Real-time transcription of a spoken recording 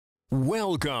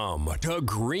Welcome to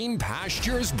Green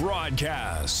Pastures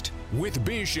Broadcast with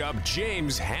Bishop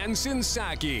James Hansen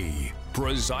Saki,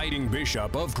 presiding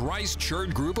bishop of Christ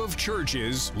Church Group of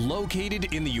Churches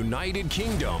located in the United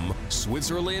Kingdom,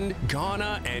 Switzerland,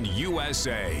 Ghana, and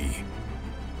USA.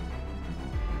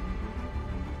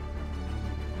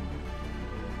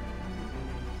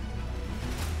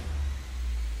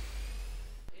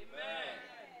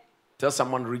 Tell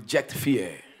someone, reject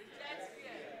fear.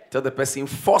 Tell the person,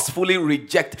 forcefully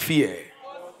reject fear.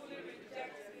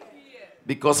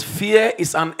 Because fear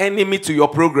is an enemy to your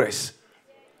progress.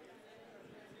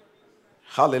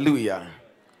 Hallelujah.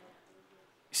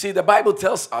 See, the Bible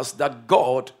tells us that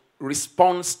God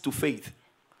responds to faith.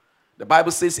 The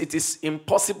Bible says it is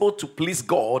impossible to please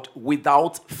God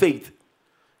without faith.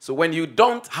 So when you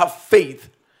don't have faith,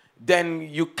 then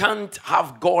you can't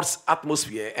have God's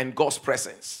atmosphere and God's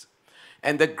presence.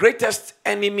 And the greatest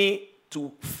enemy to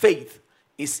faith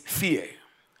is fear.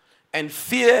 And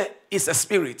fear is a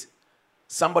spirit.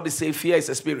 Somebody say fear is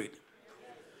a spirit.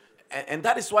 And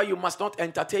that is why you must not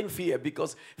entertain fear,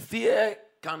 because fear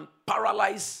can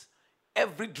paralyze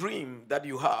every dream that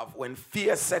you have. When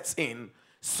fear sets in,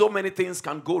 so many things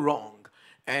can go wrong.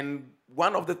 And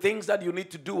one of the things that you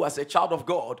need to do as a child of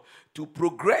God to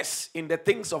progress in the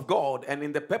things of God and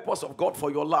in the purpose of God for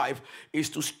your life is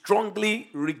to strongly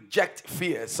reject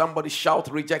fear. Somebody shout,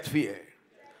 reject fear.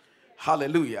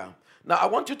 Hallelujah. Now, I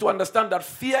want you to understand that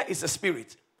fear is a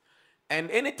spirit. And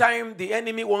anytime the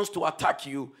enemy wants to attack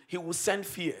you, he will send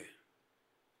fear.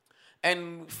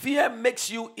 And fear makes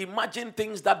you imagine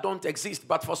things that don't exist,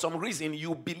 but for some reason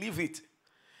you believe it.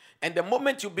 And the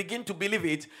moment you begin to believe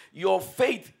it, your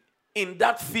faith in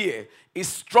that fear is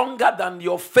stronger than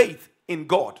your faith in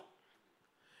God.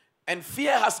 And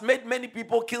fear has made many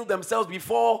people kill themselves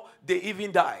before they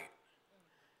even die.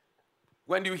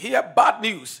 When you hear bad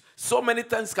news, so many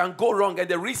things can go wrong. And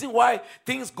the reason why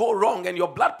things go wrong and your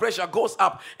blood pressure goes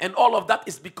up and all of that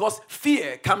is because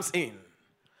fear comes in.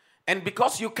 And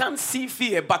because you can't see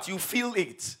fear, but you feel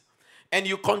it. And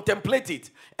you contemplate it.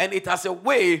 And it has a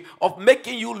way of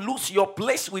making you lose your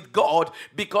place with God,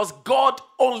 because God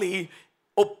only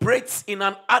operates in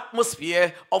an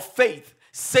atmosphere of faith.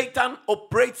 Satan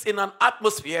operates in an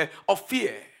atmosphere of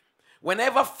fear.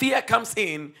 Whenever fear comes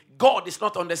in, God is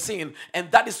not on the scene.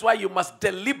 And that is why you must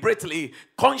deliberately,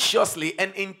 consciously,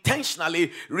 and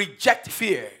intentionally reject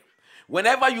fear.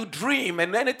 Whenever you dream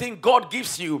and anything God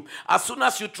gives you, as soon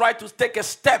as you try to take a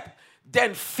step,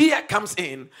 then fear comes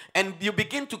in and you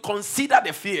begin to consider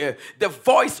the fear. The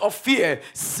voice of fear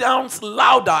sounds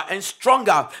louder and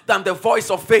stronger than the voice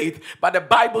of faith. But the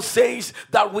Bible says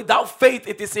that without faith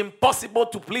it is impossible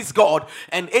to please God.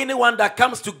 And anyone that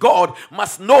comes to God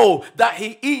must know that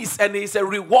He is and He is a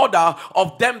rewarder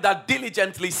of them that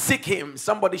diligently seek Him.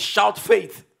 Somebody shout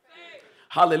faith.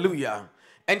 Hallelujah.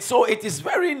 And so it is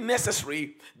very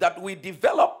necessary that we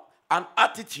develop an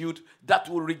attitude that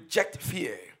will reject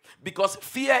fear. Because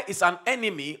fear is an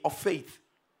enemy of faith.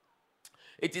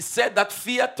 It is said that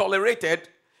fear tolerated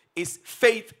is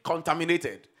faith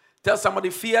contaminated. Tell somebody,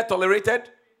 fear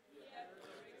tolerated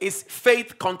is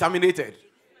faith contaminated.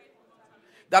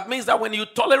 That means that when you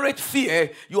tolerate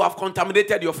fear, you have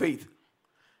contaminated your faith.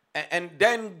 And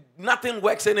then nothing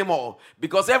works anymore,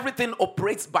 because everything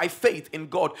operates by faith in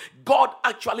God. God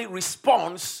actually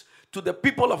responds to the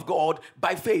people of God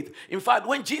by faith. In fact,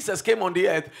 when Jesus came on the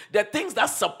earth, the things that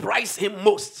surprised him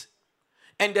most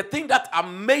and the thing that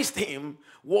amazed him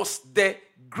was the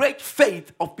great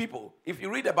faith of people. If you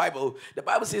read the Bible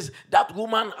says that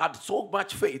woman had so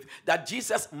much faith that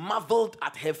Jesus marveled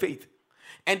at her faith.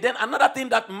 And then another thing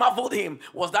that marveled him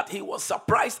was that he was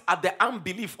surprised at the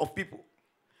unbelief of people.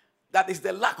 That is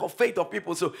the lack of faith of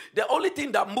people. So the only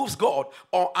thing that moves God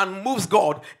or unmoves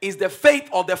God is the faith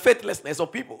or the faithlessness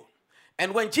of people.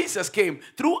 And when Jesus came,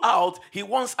 throughout, he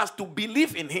wants us to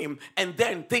believe in him, and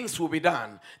then things will be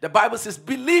done. The Bible says,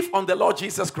 believe on the Lord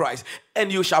Jesus Christ,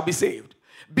 and you shall be saved.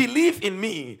 Believe in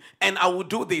me, and I will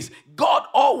do this. God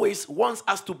always wants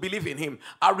us to believe in him.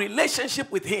 Our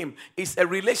relationship with him is a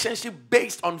relationship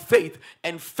based on faith,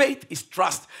 and faith is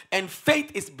trust, and faith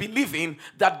is believing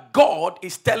that God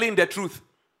is telling the truth.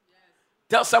 Yes.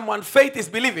 Tell someone, faith is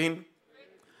believing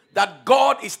that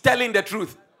God is telling the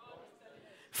truth.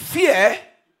 Fear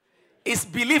is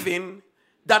believing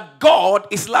that God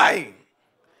is lying.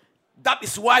 That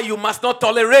is why you must not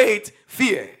tolerate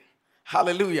fear.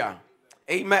 Hallelujah.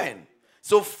 Amen.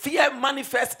 So fear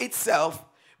manifests itself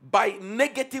by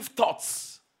negative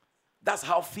thoughts. That's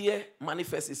how fear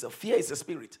manifests itself. Fear is a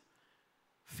spirit.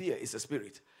 Fear is a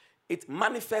spirit. It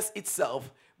manifests itself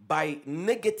by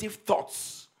negative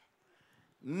thoughts,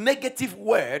 negative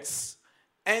words,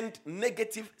 and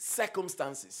negative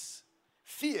circumstances.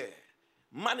 Fear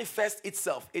manifests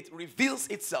itself, it reveals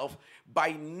itself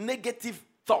by negative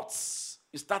thoughts.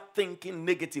 You start thinking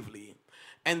negatively,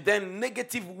 and then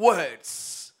negative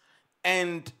words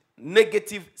and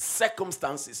negative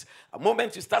circumstances. A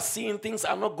moment you start seeing things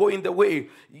are not going the way,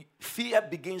 fear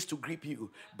begins to grip you.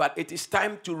 But it is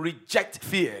time to reject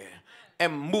fear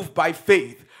and move by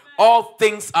faith. All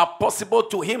things are possible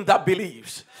to him that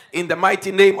believes. In the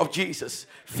mighty name of Jesus.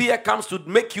 Fear comes to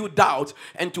make you doubt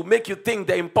and to make you think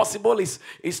the impossible is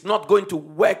not going to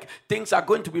work. Things are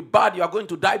going to be bad. You are going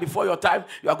to die before your time.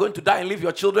 You are going to die and leave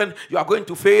your children. You are going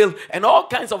to fail. And all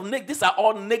kinds of these are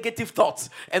all negative thoughts.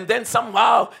 And then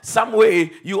somehow, some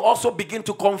way, you also begin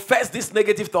to confess these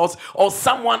negative thoughts, or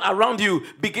someone around you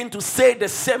begin to say the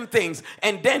same things.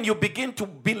 And then you begin to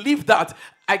believe that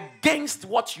against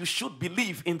what you should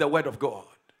believe in the Word of God.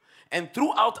 And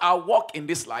throughout our walk in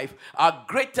this life, our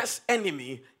greatest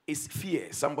enemy is fear.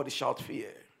 Somebody shout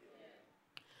fear.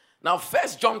 Now, 1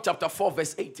 John chapter 4,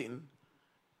 verse 18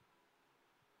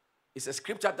 is a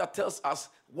scripture that tells us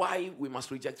why we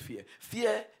must reject fear.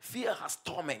 Fear has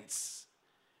torments.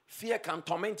 Fear can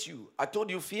torment you. I told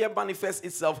you fear manifests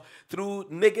itself through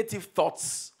negative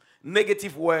thoughts,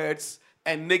 negative words,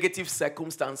 and negative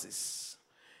circumstances.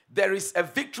 There is a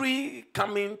victory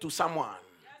coming to someone.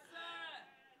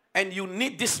 And you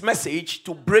need this message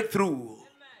to break through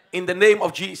in the name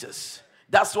of Jesus.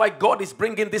 That's why God is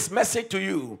bringing this message to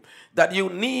you, that you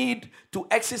need to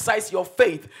exercise your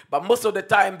faith. But most of the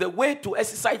time, the way to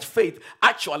exercise faith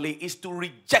actually is to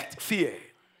reject fear.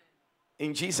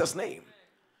 In Jesus' name.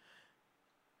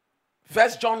 1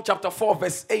 John chapter 4,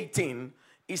 verse 18,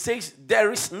 it says,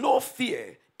 there is no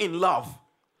fear in love,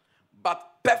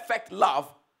 but perfect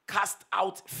love casts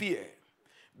out fear,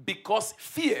 because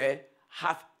fear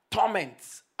hath torment.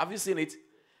 Have you seen it?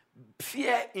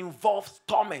 Fear involves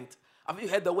torment. Have you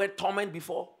heard the word torment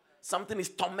before? Something is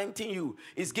tormenting you.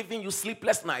 It's giving you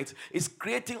sleepless nights. It's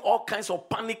creating all kinds of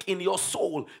panic in your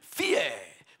soul.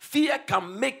 Fear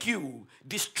can make you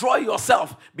destroy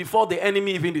yourself before the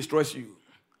enemy even destroys you.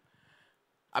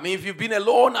 I mean, if you've been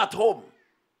alone at home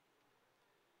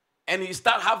and you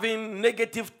start having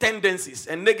negative tendencies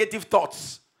and negative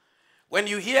thoughts, when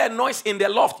you hear a noise in the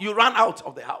loft, you run out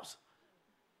of the house.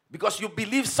 Because you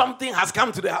believe something has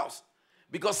come to the house.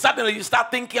 Because suddenly you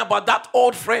start thinking about that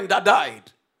old friend that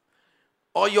died.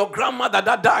 Or your grandmother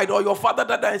that died. Or your father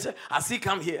that died. And say, has he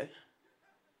come here?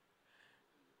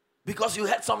 Because you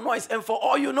heard some noise. And for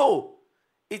all you know,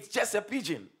 it's just a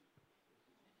pigeon.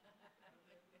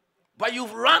 But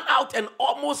you've run out and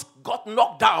almost got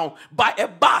knocked down by a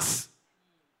bus.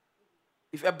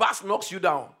 If a bus knocks you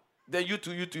down, then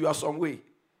you are some way.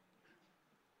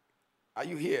 Are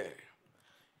you here?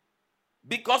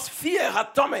 Because fear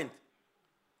hath torment.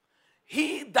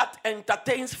 He that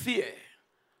entertains fear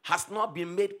has not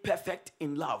been made perfect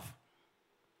in love.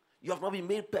 You have not been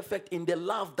made perfect in the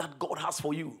love that God has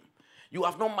for you. You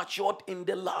have not matured in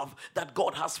the love that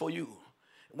God has for you.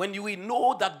 When we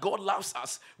know that God loves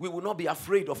us, we will not be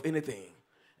afraid of anything.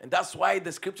 And that's why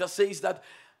the scripture says that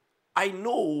I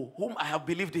know whom I have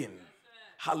believed in.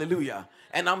 Hallelujah.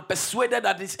 And I'm persuaded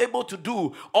that he's able to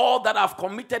do all that I've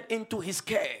committed into his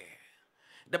care.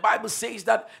 The Bible says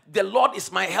that the Lord is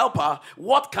my helper.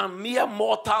 What can mere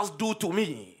mortals do to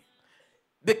me?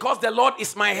 Because the Lord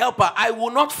is my helper, I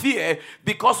will not fear,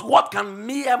 because what can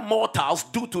mere mortals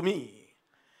do to me?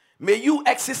 May you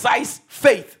exercise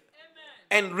faith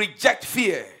and reject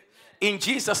fear in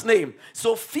Jesus' name.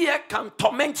 So fear can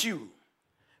torment you.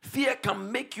 Fear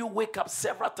can make you wake up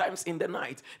several times in the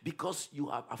night because you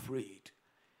are afraid.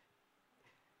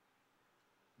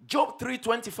 Job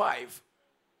 3:25.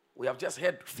 We have just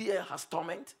heard fear has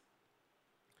torment.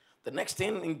 The next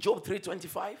thing in Job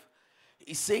 3:25,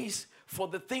 it says, for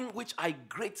the thing which I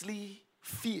greatly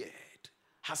feared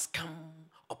has come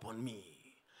upon me,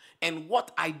 and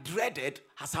what I dreaded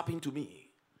has happened to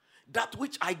me. That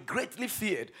which I greatly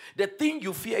feared, the thing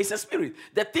you fear is a spirit.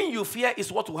 The thing you fear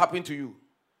is what will happen to you.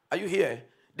 Are you here?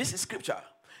 This is scripture.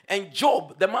 And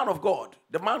Job, the man of God,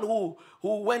 the man who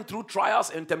went through trials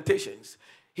and temptations,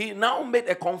 he now made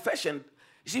a confession.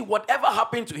 You see, whatever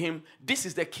happened to him, this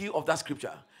is the key of that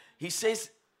scripture. He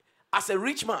says, as a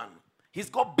rich man, he's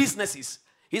got businesses,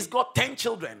 he's got 10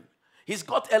 children, he's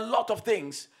got a lot of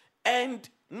things, and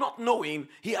not knowing,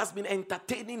 he has been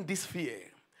entertaining this fear.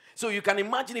 So you can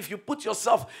imagine if you put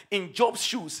yourself in Job's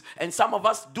shoes, and some of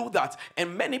us do that,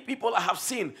 and many people I have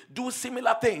seen do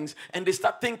similar things, and they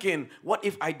start thinking, what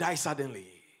if I die suddenly?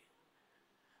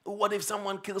 What if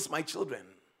someone kills my children?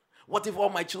 What if all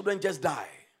my children just die?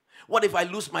 What if I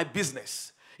lose my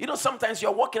business? You know, sometimes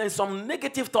you're walking and some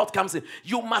negative thought comes in.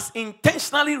 You must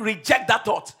intentionally reject that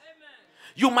thought.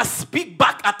 You must speak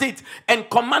back at it and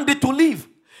command it to leave.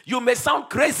 You may sound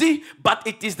crazy, but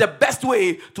it is the best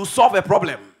way to solve a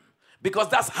problem. Because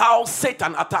that's how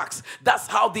Satan attacks. That's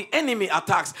how the enemy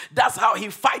attacks. That's how he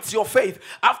fights your faith.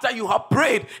 After you have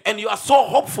prayed and you are so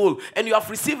hopeful and you have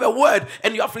received a word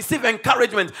and you have received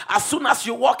encouragement, as soon as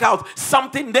you walk out,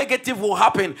 something negative will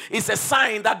happen. It's a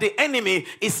sign that the enemy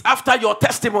is after your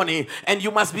testimony, and you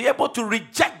must be able to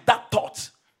reject that thought.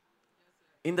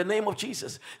 In the name of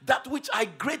Jesus, that which I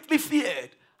greatly feared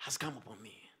has come upon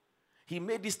me. He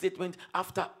made this statement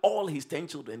after all his 10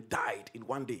 children died in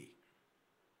one day.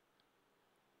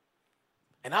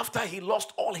 And after he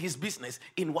lost all his business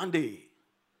in one day.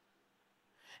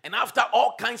 And after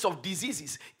all kinds of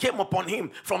diseases came upon him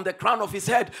from the crown of his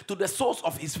head to the soles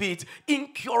of his feet,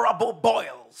 incurable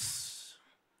boils.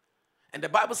 And the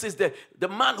Bible says that the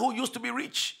man who used to be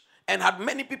rich and had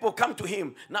many people come to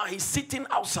him, now he's sitting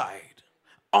outside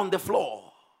on the floor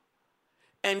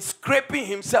and scraping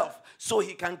himself so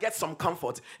he can get some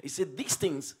comfort. He said, these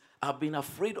things, I've been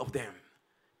afraid of them,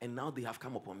 and now they have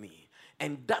come upon me.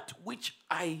 And that which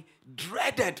I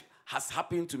dreaded has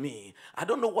happened to me. I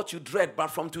don't know what you dread, but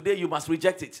from today you must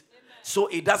reject it. Amen. So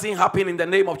it doesn't happen in the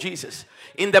name of Jesus.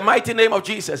 In the mighty name of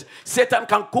Jesus. Satan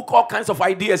can cook all kinds of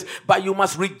ideas, but you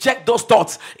must reject those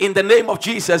thoughts in the name of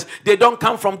Jesus. They don't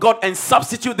come from God, and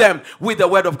substitute them with the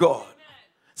word of God. Amen.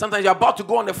 Sometimes you're about to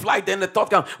go on a flight, then the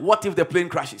thought comes, what if the plane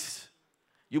crashes?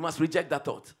 You must reject that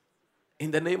thought.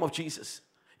 In the name of Jesus.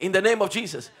 In the name of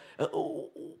Jesus.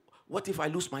 What if I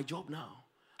lose my job now?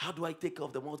 How do I take care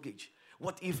of the mortgage?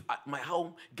 What if my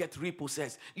home gets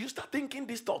repossessed? You start thinking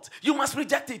these thoughts. You must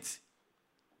reject it.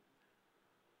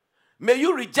 May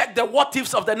you reject the what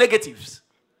ifs of the negatives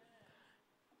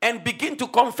and begin to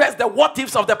confess the what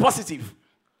ifs of the positive.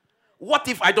 What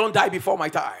if I don't die before my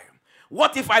time?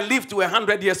 What if I live to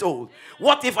 100 years old?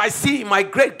 What if I see my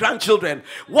great-grandchildren?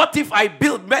 What if I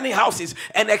build many houses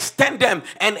and extend them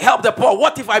and help the poor?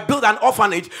 What if I build an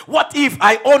orphanage? What if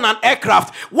I own an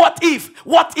aircraft? What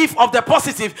if of the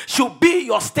positive should be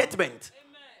your statement?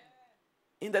 Amen.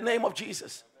 In the name of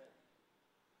Jesus,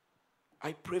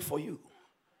 I pray for you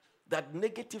that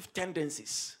negative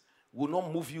tendencies will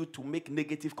not move you to make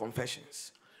negative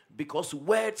confessions, because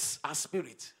words are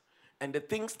spirit, and the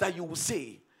things that you will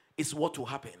say is what will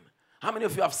happen. How many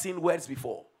of you have seen words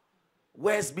before?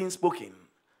 Words being spoken.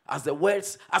 As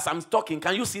I'm talking,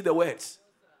 can you see the words?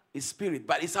 It's spirit,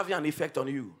 but it's having an effect on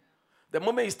you. The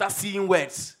moment you start seeing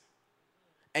words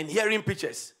and hearing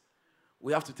pictures,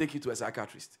 we have to take you to a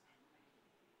psychiatrist.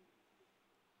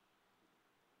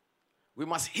 We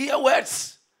must hear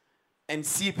words and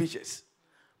see pictures.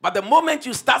 But the moment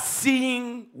you start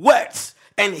seeing words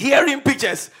and hearing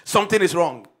pictures, something is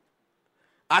wrong.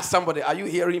 Ask somebody, are you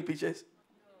hearing pictures?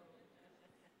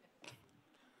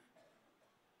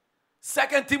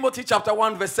 2 Timothy chapter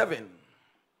 1 verse 7.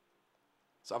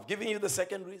 So I've given you the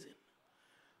second reason.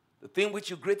 The thing which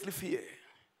you greatly fear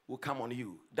will come on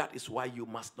you. That is why you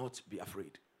must not be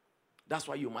afraid. That's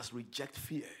why you must reject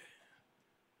fear.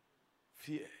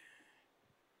 Fear.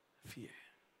 Fear.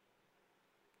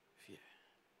 Fear.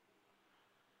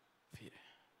 Fear.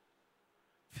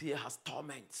 Fear has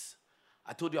torments.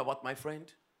 I told you about my friend,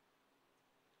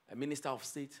 a minister of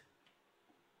state,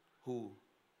 who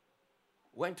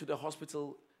went to the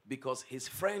hospital because his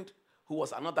friend, who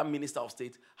was another minister of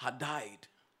state, had died.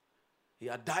 He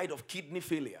had died of kidney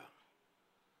failure.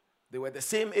 They were the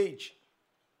same age,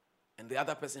 and the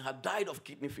other person had died of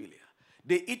kidney failure.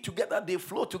 They eat together, they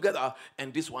flow together,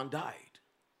 and this one died.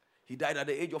 He died at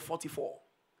the age of 44.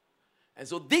 And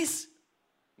so this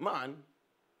man,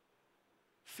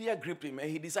 fear gripped him, and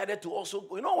he decided to also,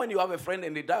 when you have a friend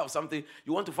and they die of something,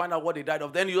 you want to find out what they died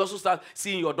of. Then you also start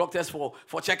seeing your doctors for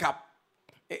checkup.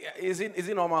 Is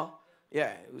it normal?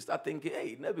 Yeah, you start thinking,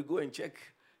 hey, never go and check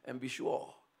and be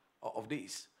sure of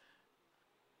this.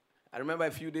 I remember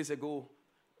a few days ago,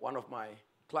 one of my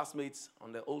classmates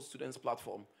on the old students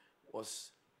platform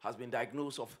has been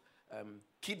diagnosed of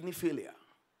kidney failure.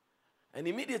 And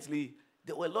immediately,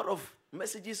 there were a lot of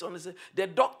messages on this. The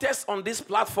doctors on this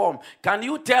platform, can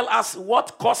you tell us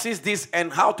what causes this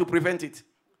and how to prevent it?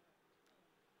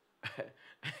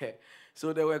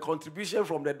 So there were contributions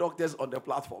from the doctors on the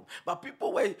platform. But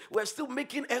people were still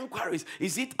making inquiries.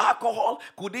 Is it alcohol?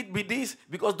 Could it be this?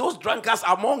 Because those drunkards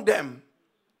among them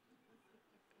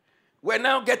were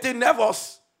now getting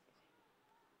nervous.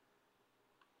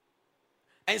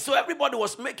 And so everybody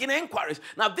was making inquiries.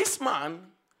 Now this man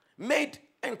made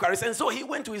inquiries, and so he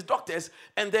went to his doctors,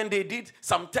 and then they did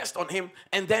some tests on him,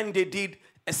 and then they did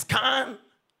a scan.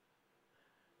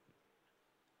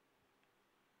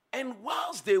 And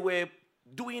whilst they were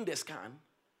doing the scan,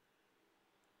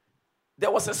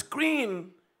 there was a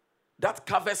screen that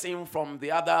covers him from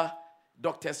the other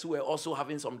doctors who were also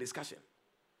having some discussion.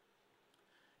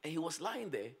 And he was lying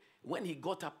there. When he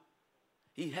got up,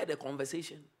 he had a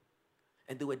conversation.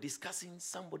 And they were discussing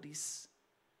somebody's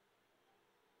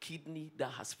kidney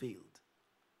that has failed.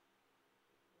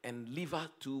 And liver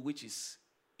too, which is,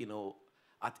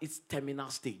 at its terminal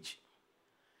stage.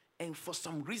 And for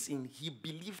some reason, he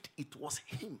believed it was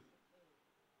him.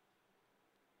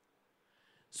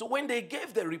 So when they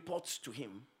gave the reports to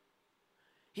him,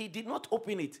 he did not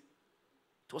open it.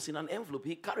 It was in an envelope.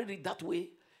 He carried it that way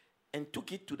and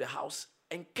took it to the house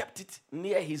and kept it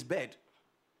near his bed.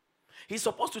 He's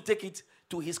supposed to take it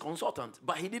to his consultant,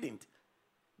 but he didn't.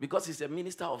 Because he's a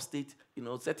minister of state, they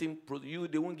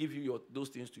won't give you those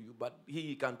things to you, but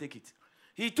he can take it.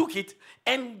 He took it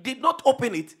and did not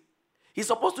open it. He's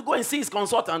supposed to go and see his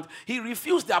consultant. He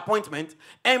refused the appointment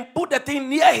and put the thing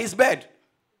near his bed.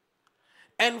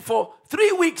 And for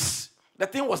 3 weeks, the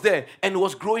thing was there and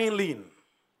was growing lean.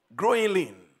 Growing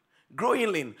lean.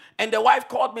 Growing lean. And the wife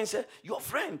called me and said, your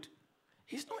friend,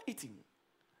 he's not eating.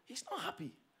 He's not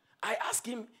happy. I asked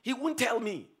him, he won't tell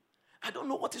me. I don't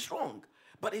know what is wrong.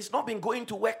 But he's not been going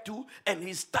to work too, and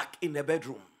he's stuck in the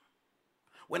bedroom.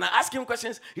 When I ask him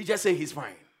questions, he just says he's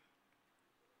fine.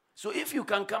 So if you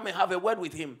can come and have a word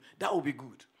with him, that would be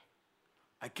good.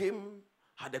 I came,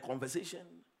 had a conversation.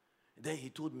 Then he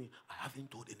told me, I haven't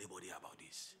told anybody about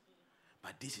this.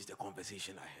 But this is the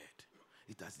conversation I had.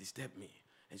 It has disturbed me.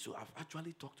 And so I've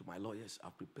actually talked to my lawyers.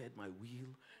 I've prepared my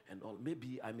will and all.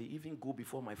 Maybe I may even go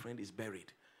before my friend is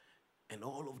buried. And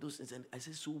all of those things. And I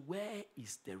said, so where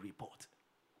is the report?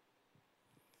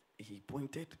 He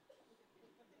pointed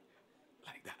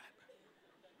like that.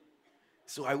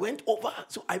 So I went over.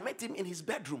 So I met him in his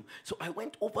bedroom. So I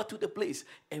went over to the place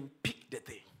and picked the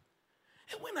thing.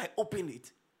 And when I opened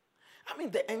it,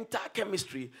 the entire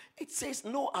chemistry, it says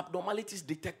no abnormalities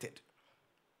detected.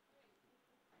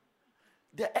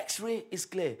 The x-ray is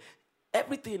clear.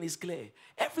 Everything is clear.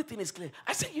 Everything is clear.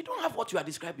 I said, you don't have what you are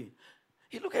describing.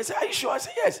 He looked and said, are you sure? I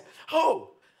said, yes.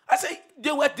 Oh. I said,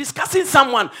 they were discussing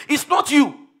someone. It's not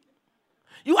you.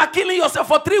 You are killing yourself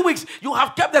for 3 weeks. You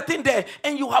have kept the thing there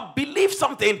and you have believed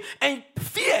something and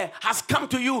fear has come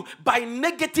to you by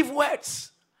negative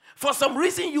words. For some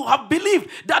reason, you have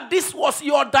believed that this was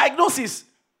your diagnosis.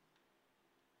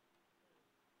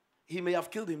 He may have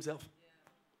killed himself.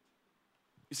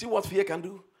 You see what fear can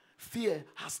do? Fear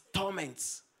has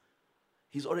torments.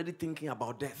 He's already thinking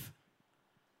about death.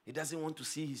 He doesn't want to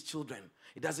see his children.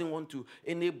 He doesn't want to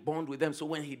any bond with them. So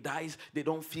when he dies, they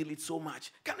don't feel it so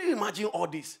much. Can you imagine all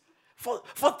this? For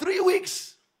 3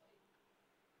 weeks.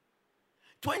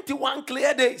 21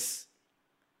 clear days.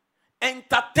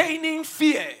 Entertaining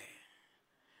fear.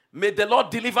 May the Lord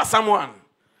deliver someone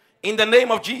in the name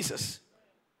of Jesus.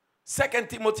 2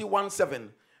 Timothy 1:7.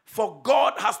 For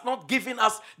God has not given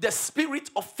us the spirit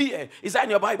of fear. Is that in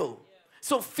your Bible? Yeah.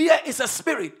 So fear is a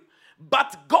spirit.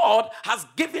 But God has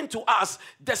given to us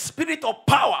the spirit of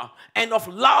power and of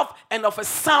love and of a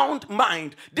sound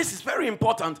mind. This is very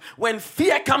important. When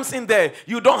fear comes in there,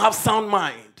 you don't have sound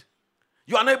mind.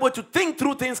 You are not able to think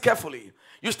through things carefully.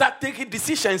 You start taking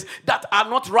decisions that are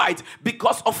not right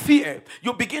because of fear.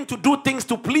 You begin to do things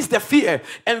to please the fear.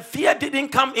 And fear didn't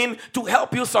come in to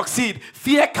help you succeed.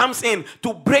 Fear comes in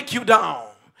to break you down.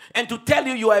 And to tell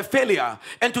you you are a failure.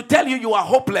 And to tell you you are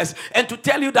hopeless. And to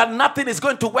tell you that nothing is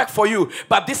going to work for you.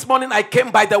 But this morning I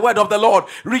came by the word of the Lord.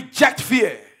 Reject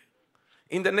fear.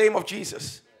 In the name of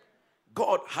Jesus.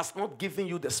 God has not given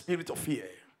you the spirit of fear.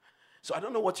 So I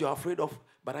don't know what you're afraid of.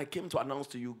 But I came to announce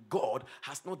to you, God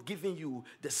has not given you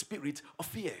the spirit of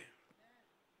fear.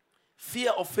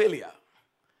 Fear of failure.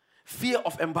 Fear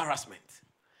of embarrassment.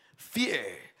 Fear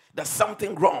that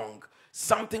something wrong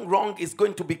is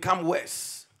going to become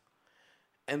worse.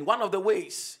 And one of the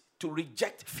ways to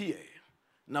reject fear,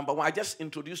 number one, I just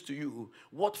introduced to you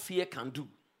what fear can do.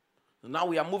 Now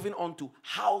we are moving on to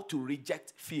how to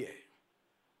reject fear.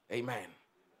 Amen.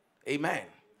 Amen.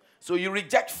 So you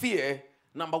reject fear,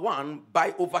 number one,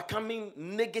 by overcoming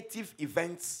negative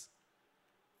events,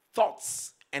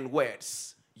 thoughts, and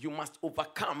words. You must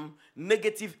overcome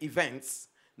negative events,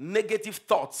 negative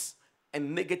thoughts,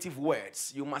 and negative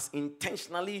words. You must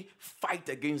intentionally fight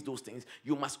against those things.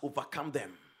 You must overcome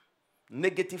them.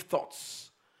 Negative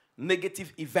thoughts,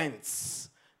 negative events,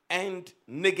 and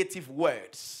negative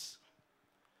words.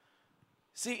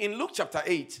 See, in Luke chapter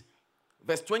 8,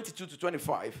 verse 22 to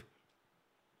 25,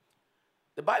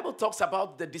 the Bible talks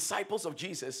about the disciples of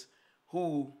Jesus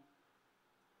who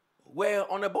were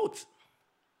on a boat.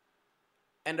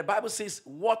 And the Bible says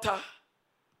water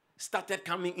started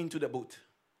coming into the boat.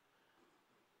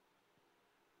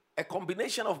 A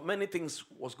combination of many things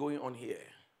was going on here.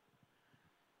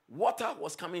 Water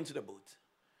was coming into the boat.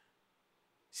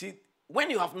 See,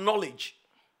 when you have knowledge,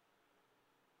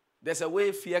 there's a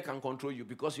way fear can control you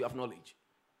because you have knowledge.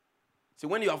 See,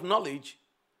 when you have knowledge,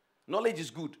 knowledge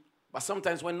is good. But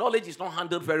sometimes when knowledge is not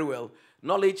handled very well,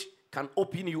 knowledge can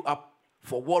open you up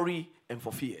for worry and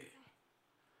for fear.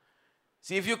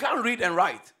 See, if you can't read and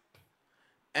write,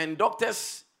 and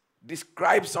doctors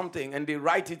describe something and they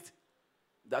write it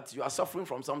that you are suffering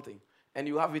from something, and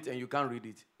you have it and you can't read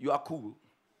it, you are cool.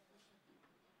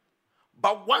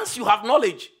 But once you have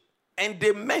knowledge and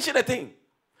they mention a thing,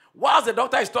 whilst the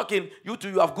doctor is talking, you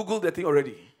have Googled the thing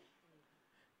already.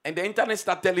 And the internet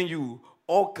starts telling you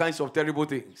all kinds of terrible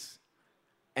things.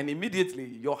 And immediately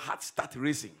your heart starts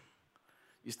racing.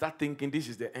 You start thinking this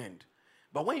is the end.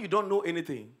 But when you don't know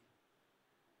anything,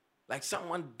 like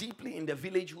someone deeply in the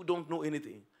village who don't know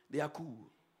anything, they are cool.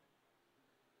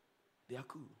 They are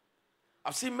cool.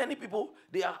 I've seen many people,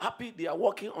 they are happy, they are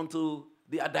walking until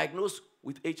they are diagnosed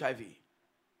with HIV.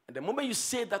 And the moment you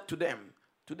say that to them,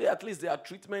 today at least there are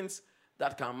treatments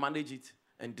that can manage it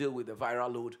and deal with the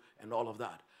viral load and all of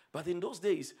that. But in those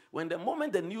days, when the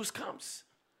moment the news comes,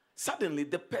 suddenly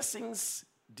the person's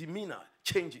demeanor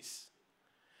changes.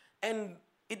 And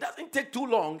it doesn't take too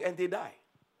long and they die.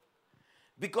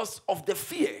 Because of the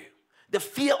fear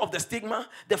of the stigma,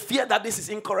 the fear that this is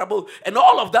incurable, and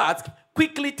all of that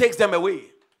quickly takes them away.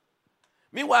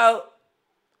 Meanwhile,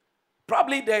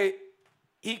 probably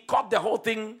he caught the whole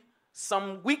thing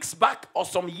some weeks back or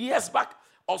some years back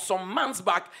or some months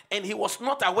back, and he was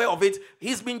not aware of it.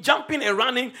 He's been jumping and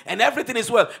running and everything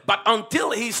is well. But until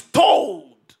he's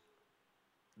told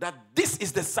that this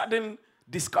is the sudden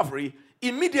discovery,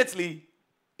 immediately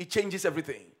it changes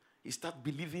everything. You start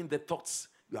believing the thoughts,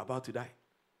 you're about to die.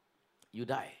 You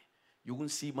die. You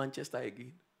won't see Manchester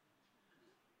again.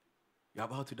 You're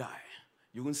about to die.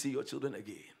 You won't see your children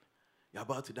again. You're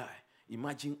about to die.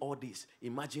 Imagine all this.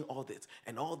 Imagine all that.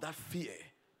 And all that fear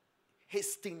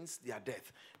hastens their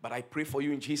death. But I pray for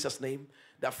you in Jesus' name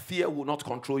that fear will not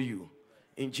control you.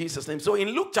 In Jesus' name. So in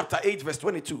Luke chapter 8, verse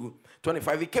 22,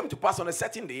 25, it came to pass on a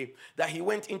certain day that he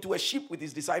went into a ship with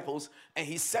his disciples, and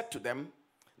he said to them,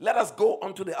 "Let us go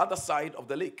unto the other side of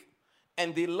the lake."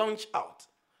 And they launched out.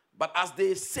 But as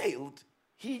they sailed,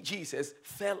 he, Jesus,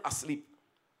 fell asleep.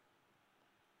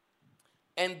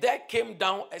 And there came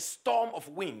down a storm of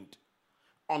wind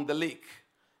on the lake,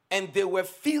 and they were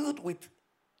filled with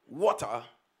water,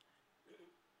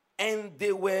 and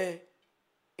they were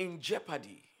in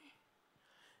jeopardy.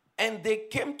 And they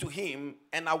came to him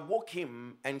and awoke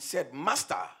him and said,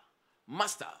 Master,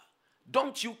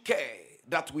 don't you care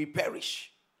that we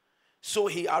perish? So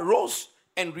he arose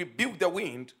and rebuked the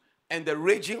wind and the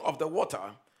raging of the water,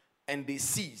 and they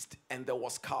ceased, and there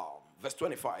was calm. Verse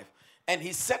 25. And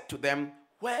he said to them,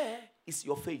 where is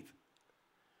your faith?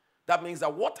 That means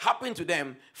that what happened to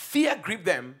them, fear gripped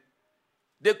them.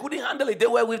 They couldn't handle it. They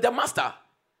were with the master.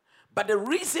 But the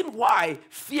reason why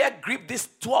fear gripped these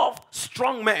 12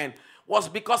 strong men was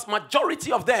because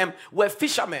majority of them were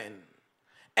fishermen.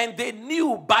 And they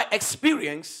knew by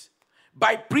experience,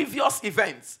 by previous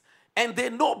events, and they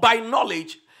know by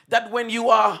knowledge that when you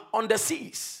are on the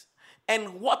seas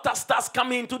and water starts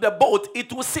coming into the boat,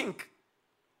 it will sink.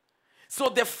 So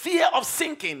the fear of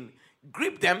sinking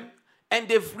gripped them, and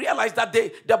they've realized that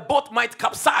the boat might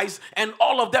capsize and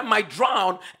all of them might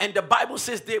drown. And the Bible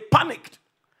says they panicked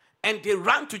and they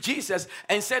ran to Jesus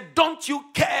and said, don't you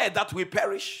care that we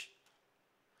perish?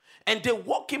 And they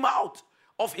woke him out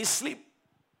of his sleep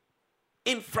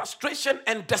in frustration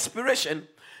and desperation.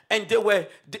 And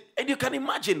and you can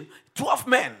imagine 12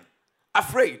 men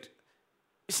afraid.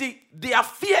 You see, their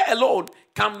fear alone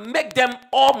can make them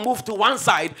all move to one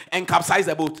side and capsize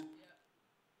the boat.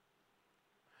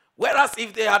 Whereas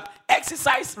if they had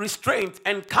exercised restraint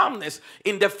and calmness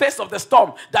in the face of the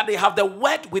storm, that they have the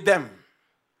word with them.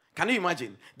 Can you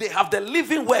imagine? They have the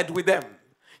living word with them.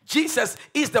 Jesus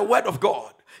is the word of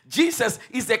God. Jesus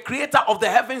is the creator of the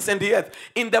heavens and the earth.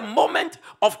 In the moment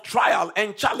of trial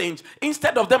and challenge,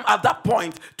 instead of them at that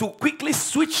point to quickly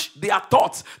switch their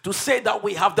thoughts to say that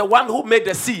we have the one who made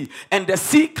the sea and the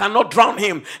sea cannot drown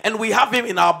him and we have him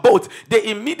in our boat,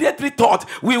 they immediately thought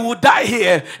we would die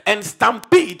here, and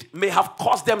stampede may have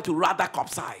caused them to rather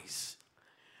capsize.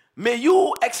 May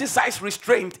you exercise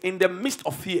restraint in the midst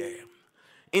of fear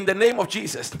in the name of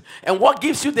Jesus. And what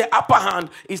gives you the upper hand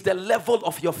is the level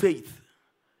of your faith.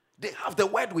 They have the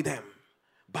word with them,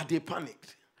 but they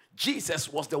panicked. Jesus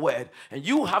was the word, and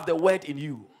you have the word in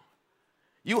you.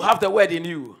 You have the word in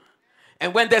you.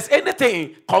 And when there's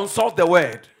anything, consult the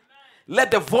word.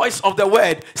 let the voice of the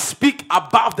word speak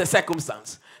above the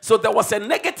circumstance. So there was a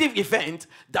negative event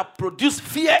that produced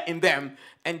fear in them,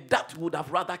 and that would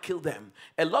have rather killed them.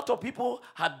 A lot of people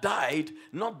had died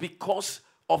not because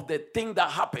of the thing that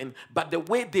happened, but the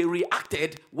way they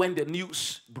reacted when the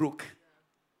news broke.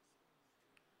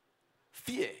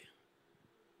 Fear.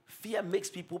 Fear makes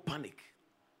people panic.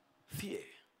 Fear.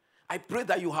 I pray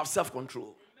that you have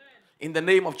self-control. In the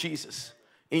name of Jesus.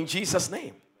 In Jesus'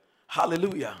 name.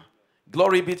 Hallelujah.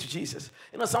 Glory be to Jesus.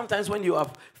 You know, sometimes when you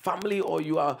have family or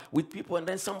you are with people and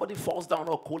then somebody falls down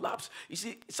or collapse, you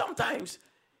see, sometimes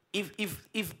if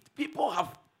people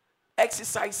have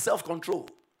exercised self-control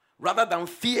rather than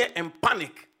fear and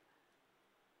panic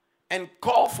and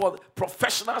call for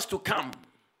professionals to come,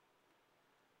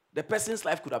 the person's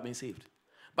life could have been saved.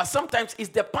 But sometimes it's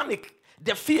the panic,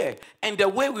 the fear, and the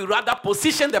way we rather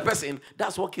position the person,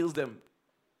 that's what kills them.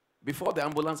 Before the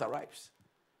ambulance arrives,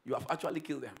 you have actually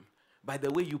killed them by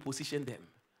the way you position them.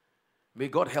 May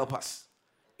God help us.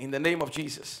 In the name of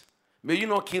Jesus. May you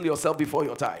not kill yourself before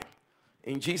your time.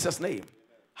 In Jesus' name.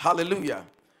 Hallelujah.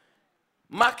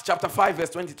 Mark chapter 5 verse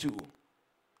 22.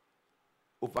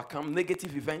 Overcome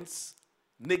negative events,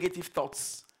 negative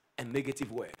thoughts, and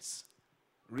negative words.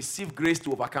 Receive grace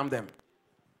to overcome them.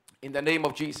 In the name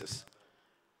of Jesus.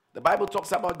 The Bible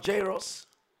talks about Jairus.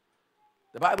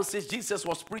 The Bible says Jesus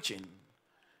was preaching.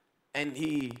 And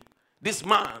this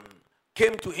man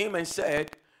came to him and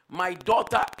said, my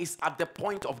daughter is at the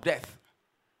point of death.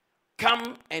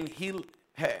 Come and heal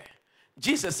her.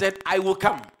 Jesus said, I will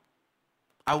come.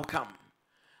 I will come.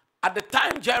 At the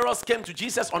time Jairus came to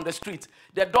Jesus on the street,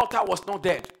 the daughter was not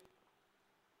dead.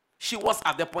 She was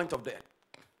at the point of death.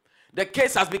 The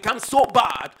case has become so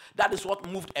bad, that is what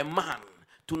moved a man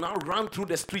to now run through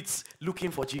the streets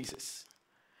looking for Jesus.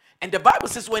 And the Bible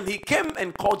says when he came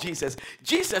and called Jesus,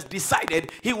 Jesus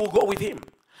decided he will go with him.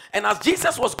 And as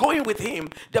Jesus was going with him,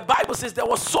 the Bible says there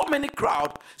was so many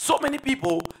crowd, so many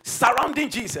people surrounding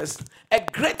Jesus. A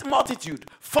great multitude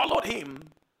followed him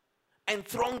and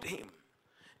thronged him.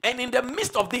 And in the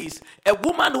midst of this, a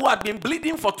woman who had been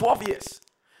bleeding for 12 years,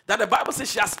 that the Bible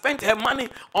says she has spent her money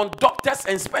on doctors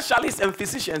and specialists and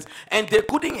physicians, and they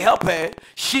couldn't help her.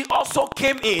 She also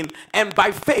came in and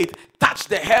by faith touched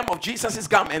the hem of Jesus'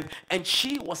 garment, and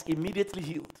she was immediately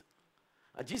healed.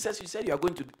 Jesus, you said you are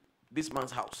going to this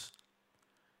man's house.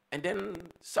 And then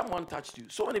someone touched you.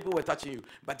 So many people were touching you.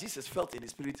 But Jesus felt in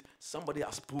his spirit, somebody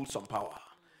has pulled some power.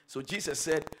 So Jesus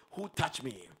said, who touched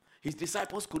me? His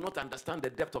disciples could not understand the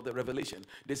depth of the revelation.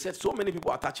 They said, so many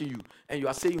people are touching you. And you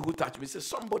are saying, who touched me? He said,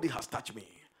 somebody has touched me.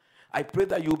 I pray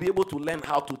that you'll be able to learn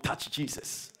how to touch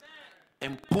Jesus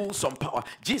and pull some power.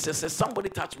 Jesus says, somebody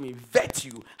touched me.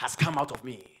 Virtue has come out of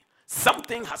me.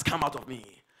 Something has come out of me.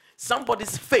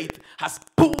 Somebody's faith has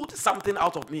pulled something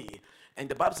out of me. And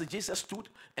the Bible says Jesus stood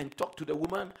and talked to the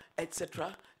woman,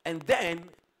 etc. And then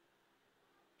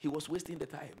he was wasting the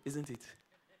time, isn't it?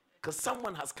 Because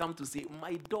someone has come to say,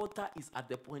 my daughter is at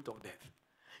the point of death.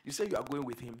 You say you are going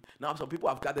with him. Now some people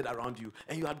have gathered around you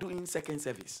and you are doing second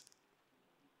service.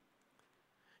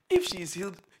 If she is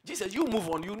healed, Jesus, you move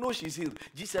on. You know she's healed.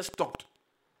 Jesus stopped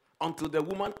until the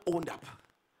woman owned up.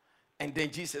 And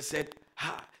then Jesus said,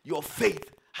 your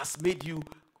faith has made you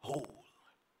whole.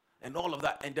 And all of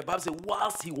that. And the Bible says,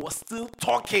 whilst he was still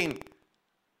talking,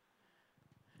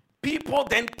 people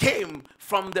then came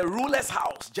from the ruler's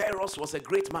house. Jairus was a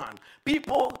great man.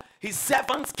 People, his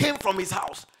servants came from his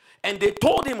house. And they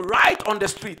told him right on the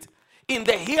street, in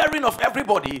the hearing of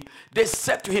everybody, they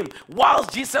said to him,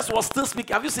 whilst Jesus was still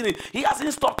speaking, have you seen it? He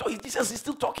hasn't stopped talking. Jesus is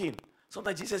still talking.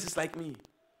 Sometimes Jesus is like me.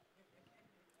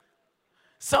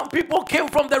 Some people came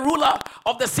from the ruler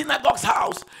of the synagogue's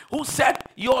house who said,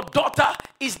 your daughter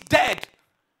is dead.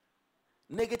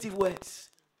 Negative words.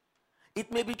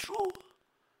 It may be true,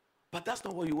 but that's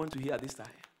not what you want to hear this time.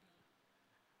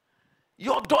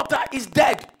 Your daughter is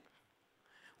dead.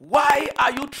 Why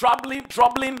are you troubling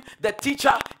the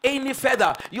teacher any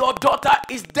further? Your daughter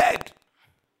is dead.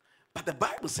 But the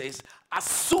Bible says, as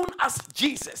soon as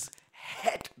Jesus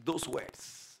heard those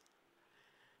words,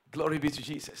 glory be to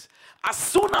Jesus. As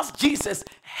soon as Jesus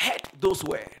heard those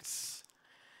words,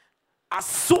 as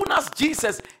soon as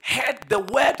Jesus heard the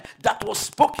word that was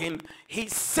spoken, he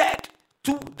said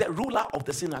to the ruler of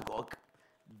the synagogue,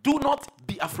 do not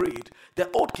be afraid. The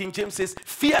old King James says,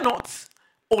 fear not,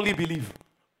 only believe.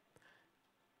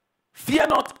 Fear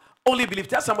not, only believe.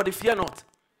 Tell somebody, fear not.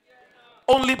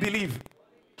 Only believe.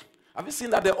 Have you seen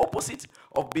that the opposite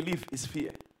of belief is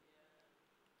fear?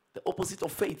 The opposite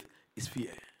of faith is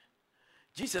fear.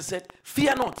 Jesus said,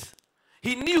 fear not.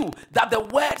 He knew that the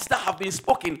words that have been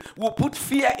spoken will put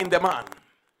fear in the man.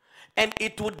 and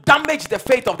it would damage the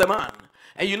faith of the man.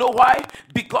 And you know why?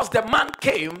 Because the man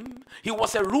came, he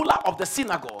was a ruler of the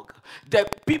synagogue. The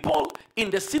people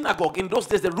in the synagogue, in those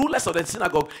days, the rulers of the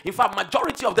synagogue, in fact,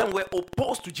 majority of them were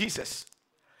opposed to Jesus.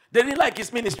 They didn't like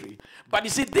his ministry. But you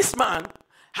see, this man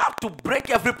had to break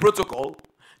every protocol.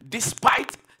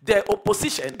 Despite the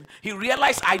opposition, he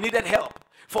realized I needed help.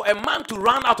 For a man to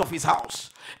run out of his house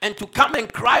and to come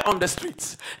and cry on the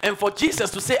streets, and for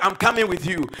Jesus to say, I'm coming with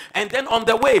you. And then on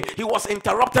the way, he was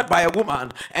interrupted by a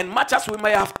woman. And much as we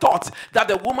may have thought that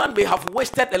the woman may have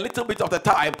wasted a little bit of the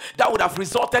time, that would have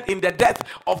resulted in the death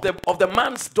of the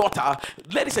man's daughter.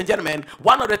 Ladies and gentlemen,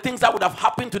 one of the things that would have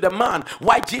happened to the man,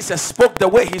 why Jesus spoke the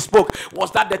way he spoke, was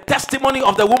that the testimony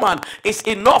of the woman is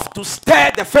enough to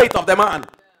stir the faith of the man.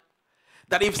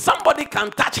 That if somebody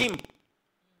can touch him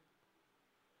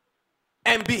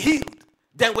and be healed,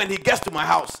 then when he gets to my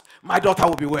house, my daughter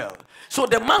will be well. So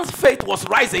the man's faith was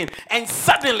rising, and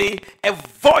suddenly a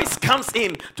voice comes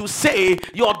in to say,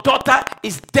 your daughter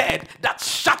is dead. That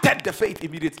shattered the faith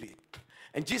immediately.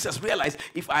 And Jesus realized,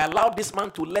 if I allow this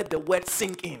man to let the word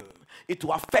sink in, it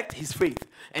will affect his faith.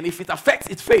 And if it affects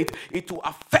his faith, it will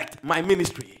affect my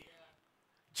ministry.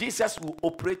 Jesus will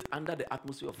operate under the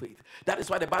atmosphere of faith. That is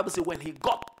why the Bible says when he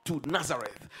got to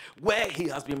Nazareth, where he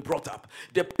has been brought up,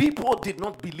 the people did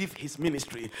not believe his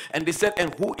ministry. And they said,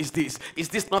 and who is this? Is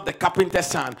this not the carpenter's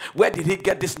son? Where did he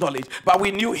get this knowledge? But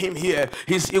we knew him here.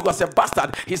 He was a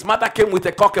bastard. His mother came with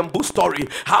a cock and bull story.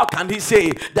 How can he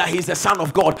say that he's the son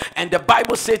of God? And the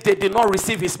Bible said they did not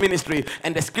receive his ministry.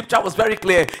 And the scripture was very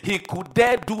clear. He could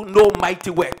dare do no mighty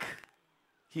work.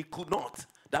 He could not.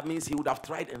 That means he would have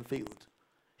tried and failed.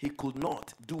 He could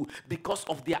not do because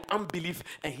of their unbelief,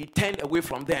 and he turned away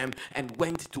from them and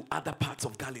went to other parts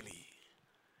of Galilee.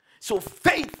 So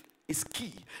faith is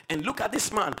key. And look at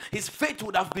this man. His faith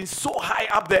would have been so high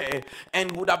up there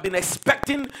and would have been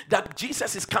expecting that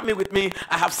Jesus is coming with me.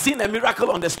 I have seen a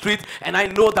miracle on the street and I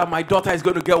know that my daughter is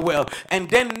going to get well. And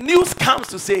then news comes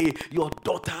to say, your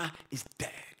daughter is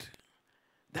dead.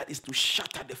 That is to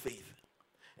shatter the faith.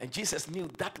 And Jesus knew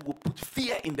that would put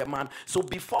fear in the man. So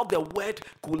before the word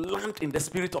could land in the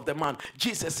spirit of the man,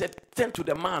 Jesus said, turn to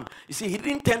the man. You see, he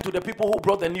didn't turn to the people who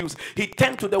brought the news. He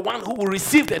turned to the one who will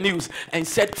receive the news and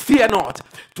said, fear not.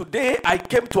 Today I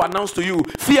came to announce to you,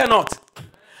 fear not.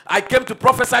 I came to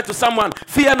prophesy to someone,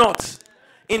 fear not.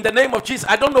 In the name of Jesus,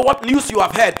 I don't know what news you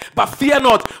have heard, but fear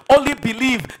not. Only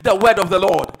believe the word of the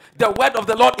Lord. The word of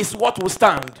the Lord is what will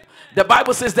stand. The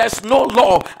Bible says there's no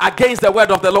law against the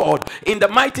word of the Lord. In the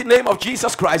mighty name of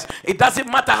Jesus Christ, it doesn't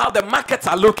matter how the markets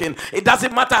are looking. It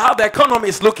doesn't matter how the economy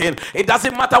is looking. It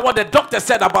doesn't matter what the doctor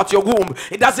said about your womb.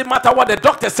 It doesn't matter what the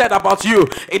doctor said about you.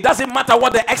 It doesn't matter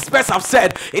what the experts have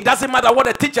said. It doesn't matter what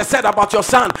the teacher said about your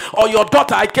son or your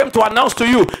daughter. I came to announce to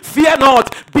you, fear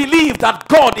not. Believe that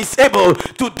God is able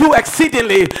to do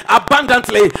exceedingly,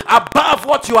 abundantly, above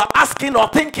what you are asking or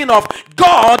thinking of.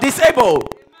 God is able.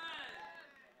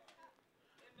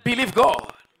 Believe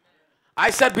God. I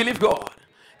said believe God.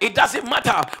 It doesn't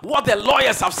matter what the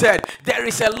lawyers have said. There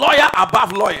is a lawyer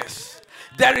above lawyers.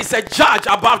 There is a judge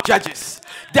above judges.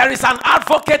 There is an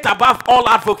advocate above all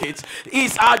advocates.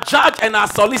 He's our judge and our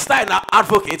solicitor and our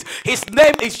advocate. His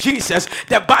name is Jesus.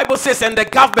 The Bible says, and the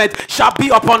government shall be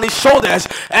upon his shoulders,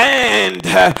 and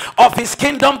of his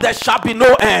kingdom there shall be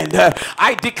no end.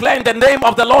 I declare in the name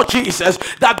of the Lord Jesus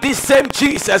that this same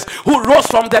Jesus who rose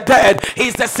from the dead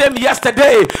is the same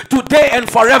yesterday, today, and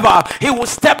forever. He will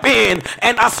step in,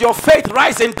 and as your faith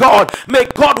rises in God, may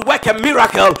God work a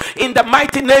miracle in the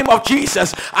mighty name of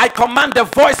Jesus. I command the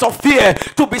voice of fear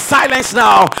to be silenced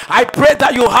now. I pray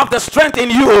that you have the strength in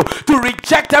you to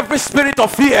reject every spirit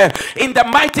of fear in the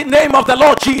mighty name of the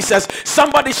Lord Jesus.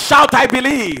 Somebody shout, I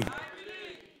believe.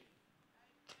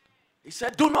 He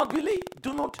said, do not believe.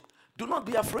 Do not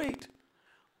be afraid.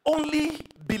 Only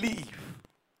believe.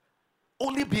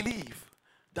 Only believe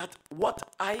that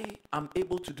what I am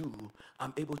able to do,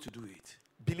 I'm able to do it.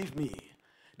 Believe me.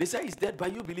 They say he's dead,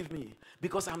 but you believe me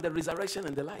because I'm the resurrection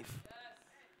and the life.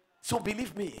 So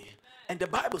believe me. And the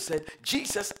Bible said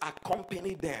Jesus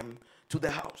accompanied them to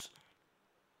the house.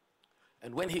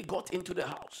 And when he got into the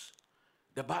house,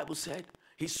 the Bible said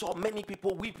he saw many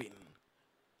people weeping.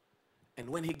 And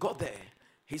when he got there,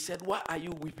 he said, why are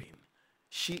you weeping?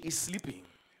 She is sleeping.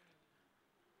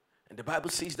 And the Bible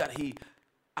says that he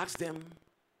asked them,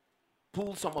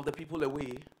 pulled some of the people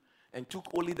away, and took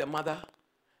only the mother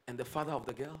and the father of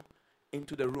the girl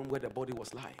into the room where the body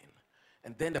was lying.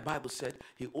 And then the Bible said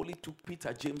he only took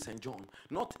Peter, James, and John.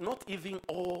 Not even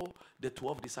all the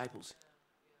 12 disciples.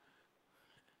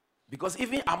 Because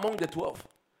even among the 12,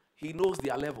 he knows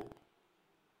their level.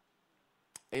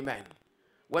 Amen.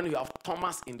 when you have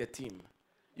Thomas in the team,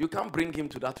 you can't bring him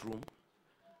to that room.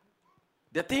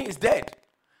 The thing is dead.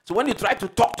 So when you try to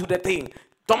talk to the thing,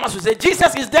 Thomas will say,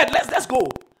 Jesus is dead, let's go.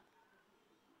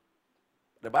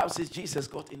 The Bible says Jesus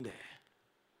got in there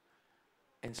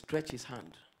and stretched his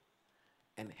hand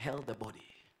and held the body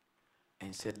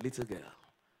and said, little girl,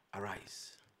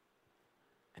 arise.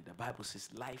 And the Bible says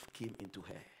life came into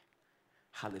her.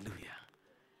 Hallelujah.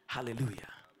 Hallelujah.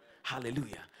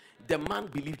 Hallelujah. The man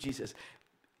believed Jesus.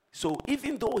 So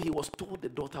even though he was told the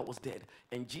daughter was dead,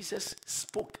 and Jesus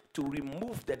spoke to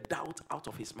remove the doubt out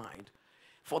of his mind,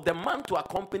 for the man to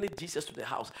accompany Jesus to the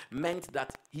house meant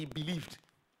that he believed.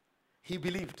 He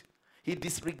believed. He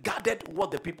disregarded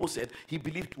what the people said. He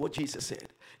believed what Jesus said.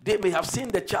 They may have seen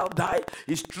the child die.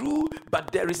 It's true,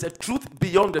 but there is a truth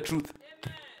beyond the truth.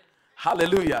 Amen.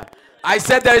 Hallelujah. I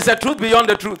said there is a truth beyond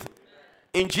the truth.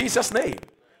 In Jesus' name.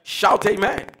 Shout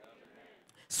amen.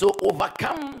 So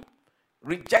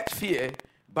reject fear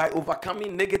by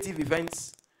overcoming negative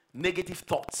events, negative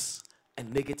thoughts,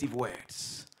 and negative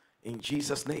words. In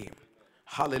Jesus' name.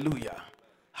 Hallelujah.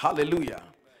 Hallelujah.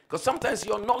 Because sometimes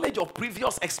your knowledge of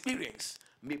previous experience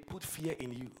may put fear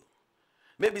in you.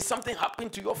 Maybe something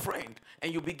happened to your friend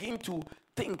and you begin to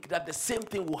think that the same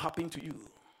thing will happen to you.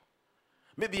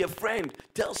 Maybe a friend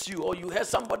tells you, or you hear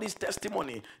somebody's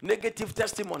testimony, negative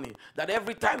testimony, that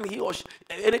every time he or she,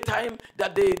 anytime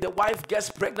that the wife gets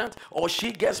pregnant or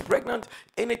she gets pregnant,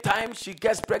 anytime she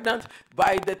gets pregnant,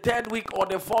 by the third week or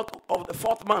the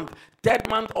fourth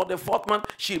month,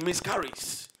 she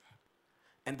miscarries.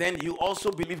 And then you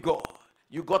also believe God.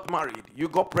 You got married, you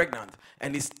got pregnant,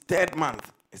 and it's third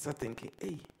month. You start thinking,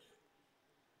 hey,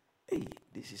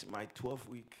 this is my 12th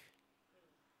week.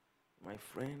 My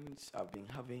friends have been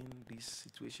having this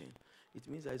situation. It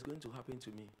means that it's going to happen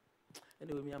to me.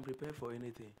 Anyway, I'm prepared for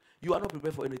anything. You are not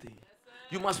prepared for anything.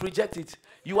 Yes, you must reject it.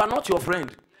 You are not your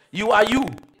friend. You are you.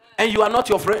 And you are not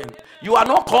your friend. You are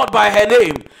not called by her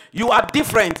name. You are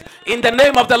different. In the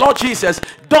name of the Lord Jesus,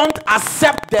 don't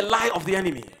accept the lie of the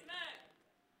enemy.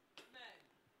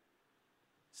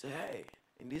 Say, hey,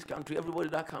 in this country, everybody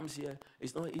that comes here,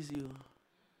 it's not easy.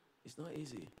 It's not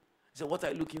easy. So what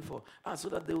are you looking for? So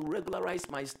that they will regularize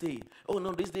my stay. Oh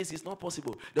no, these days it's not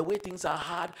possible. The way things are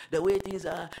hard, the way things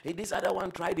are. This other one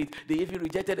tried it. They even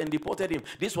rejected and deported him.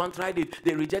 This one tried it.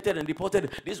 They rejected and deported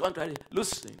him. This one tried it.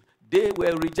 Listen, they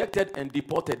were rejected and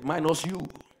deported, minus you.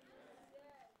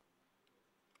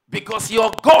 Because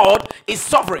your God is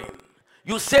sovereign.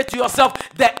 You say to yourself,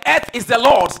 the earth is the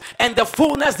Lord's and the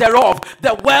fullness thereof,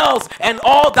 the wells and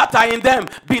all that are in them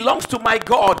belongs to my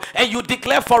God. And you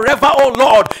declare forever, O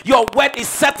Lord, your word is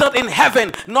settled in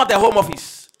heaven, not the home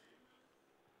office.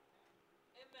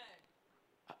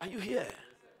 Amen. Are you here?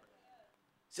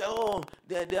 So,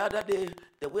 the other day,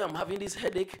 the way I'm having this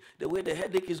headache, the way the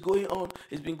headache is going on,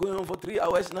 it's been going on for 3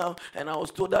 hours now, and I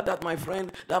was told that my friend,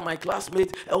 that my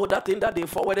classmate, that thing that they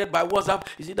forwarded by WhatsApp,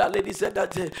 you see that lady said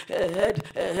that her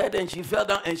head, and she fell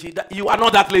down, and she died. You are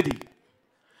not that lady.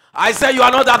 I say you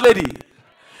are not that lady.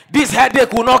 This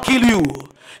headache will not kill you.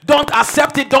 Don't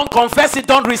accept it, don't confess it,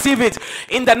 don't receive it.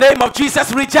 In the name of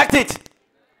Jesus, reject it.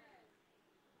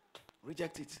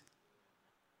 Reject it.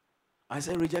 I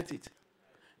say reject it.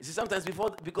 You see, sometimes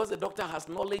because the doctor has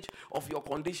knowledge of your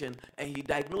condition and he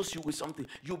diagnosed you with something,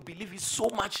 you believe it so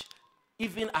much,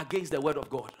 even against the word of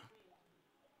God.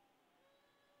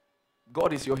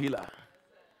 God is your healer.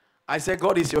 I say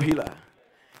God is your healer.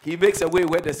 He makes a way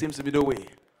where there seems to be no way.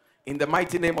 In the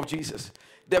mighty name of Jesus.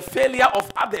 The failure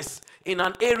of others in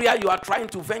an area you are trying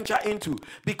to venture into,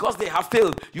 because they have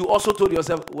failed, you also told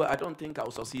yourself, well, I don't think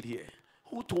I'll succeed here.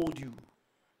 Who told you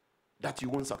that you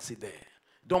won't succeed there?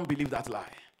 Don't believe that lie.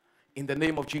 In the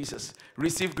name of Jesus,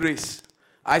 receive grace.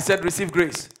 I said receive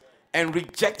grace. And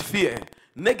reject fear,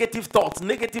 negative thoughts,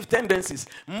 negative tendencies,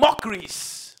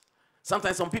 mockeries.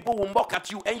 Sometimes some people will mock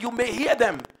at you and you may hear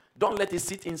them. Don't let it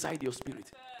sit inside your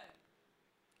spirit.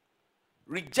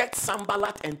 Reject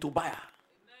Sanballat and Tobiah.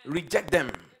 Reject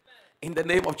them in the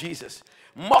name of Jesus.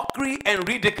 Mockery and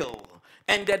ridicule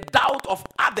and the doubt of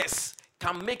others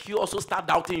can make you also start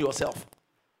doubting yourself.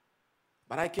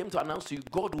 But I came to announce to you,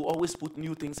 God will always put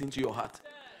new things into your heart.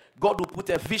 God will put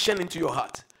a vision into your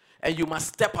heart. And you must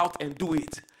step out and do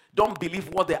it. Don't believe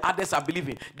what the others are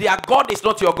believing. Their God is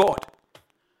not your God.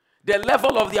 The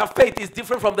level of their faith is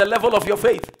different from the level of your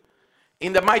faith.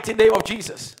 In the mighty name of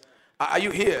Jesus. Are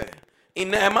you here?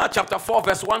 In Nehemiah chapter 4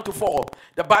 verse 1 to 4,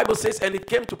 the Bible says, and it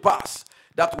came to pass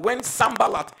that when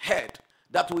Sanballat heard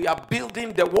that we are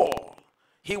building the wall,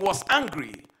 he was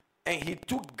angry and he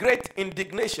took great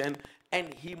indignation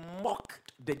and he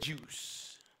mocked the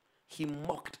Jews. He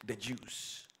mocked the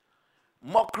Jews.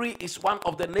 Mockery is one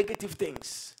of the negative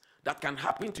things that can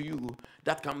happen to you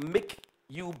that can make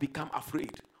you become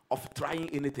afraid of trying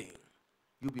anything.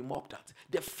 You'll be mocked at.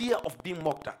 The fear of being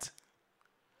mocked at.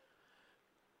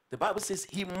 The Bible says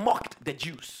he mocked the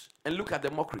Jews. And look at the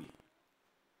mockery.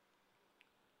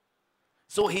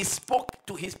 So he spoke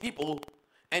to his people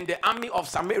and the army of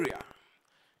Samaria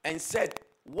and said,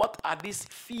 what are these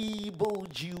feeble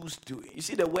Jews doing? You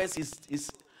see the words he's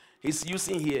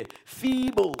using here.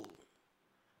 Feeble.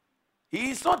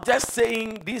 He's not just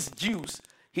saying these Jews.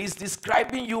 He's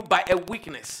describing you by a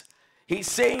weakness. He's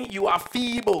saying you are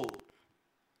feeble.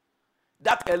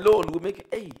 That alone will make,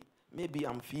 hey, maybe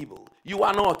I'm feeble. You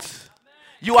are not.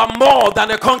 You are more than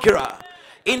a conqueror.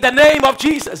 In the name of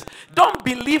Jesus, don't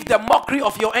believe the mockery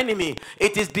of your enemy.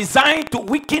 It is designed to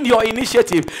weaken your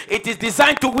initiative. It is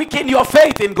designed to weaken your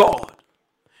faith in God.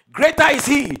 Greater is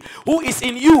he who is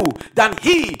in you than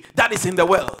he that is in the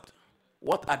world.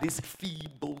 What are these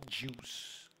feeble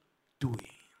Jews doing?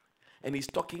 And he's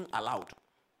talking aloud.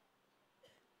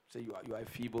 Say, you are a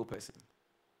feeble person.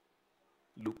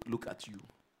 Look at you.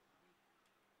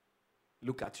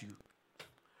 Look at you.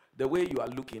 The way you are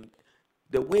looking,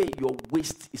 the way your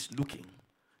waist is looking,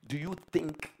 do you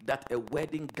think that a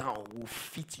wedding gown will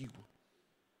fit you?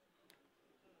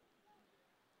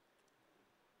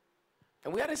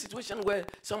 And we had a situation where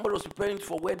somebody was preparing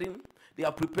for wedding. They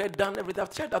are prepared, done everything.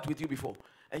 I've shared that with you before.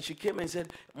 And she came and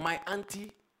said, my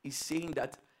auntie is saying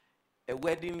that a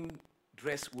wedding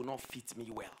dress will not fit me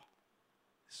well.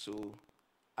 So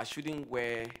I shouldn't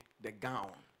wear the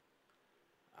gown.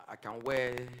 I can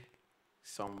wear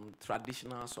some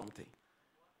traditional something.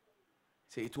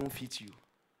 Say it won't fit you.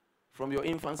 From your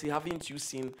infancy, haven't you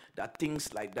seen that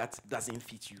things like that doesn't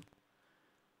fit you?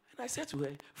 And I said to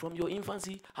her, from your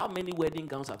infancy, how many wedding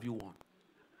gowns have you worn?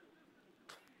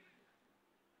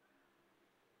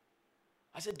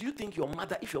 I said, do you think your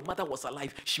mother, if your mother was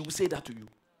alive, she would say that to you?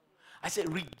 I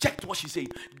said, reject what she said.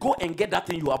 Go and get that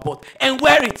thing you have bought and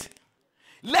wear it.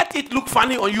 Let it look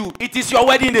funny on you. It is your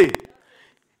wedding day.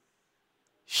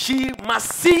 She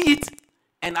must see it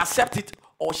and accept it,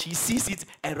 or she sees it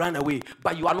and run away.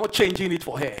 But you are not changing it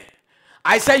for her.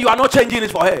 I say you are not changing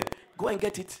it for her. Go and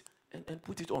get it and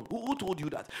put it on. Who told you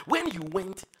that? When you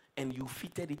went and you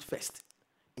fitted it first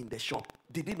in the shop,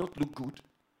 did it not look good?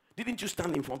 Didn't you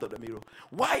stand in front of the mirror?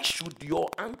 Why should your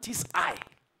auntie's eye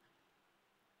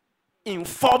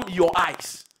inform your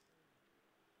eyes?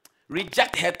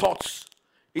 Reject her thoughts.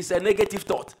 It's a negative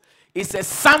thought. It's a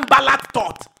Sanballat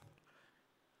thought.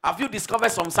 Have you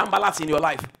discovered some Sanballats in your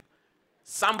life?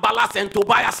 Sanballats and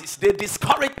Tobiases, they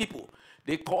discourage people.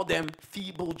 They call them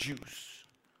feeble Jews.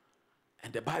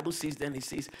 And the Bible says, then it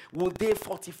says, will they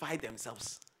fortify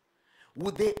themselves?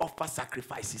 Will they offer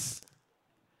sacrifices?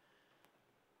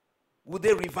 Will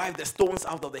they revive the stones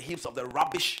out of the heaps of the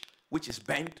rubbish which is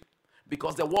bent?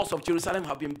 Because the walls of Jerusalem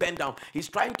have been bent down. He's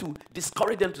trying to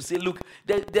discourage them to say, look,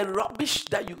 the rubbish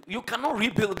that you cannot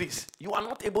rebuild this. You are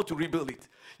not able to rebuild it.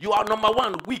 You are, number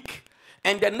one, weak.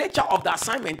 And the nature of the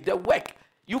assignment, the work,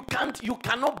 you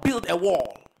cannot build a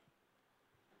wall.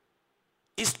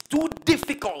 It's too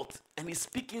difficult. And he's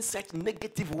speaking such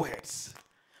negative words.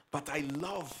 But I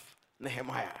love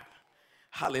Nehemiah.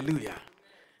 Hallelujah.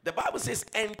 The Bible says,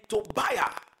 and Tobiah,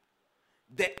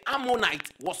 the Ammonite,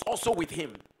 was also with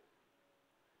him.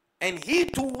 And he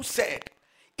too said,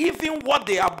 even what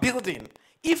they are building,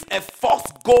 if a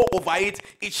fox go over it,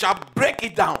 it shall break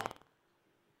it down.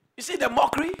 You see the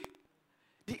mockery?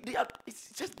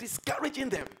 It's just discouraging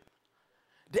them.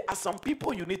 There are some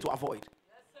people you need to avoid.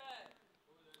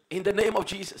 In the name of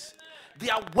Jesus.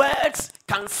 Their words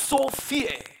can sow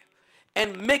fear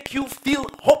and make you feel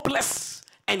hopeless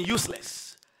and useless.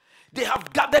 They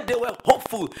have gathered, they were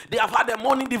hopeful. They have had a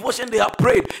morning devotion, they have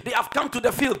prayed. They have come to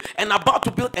the field and about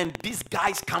to build, and these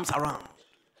guys comes around.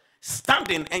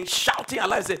 Standing and shouting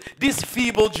aloud, say, these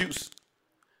feeble Jews.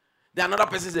 Then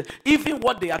another person says, even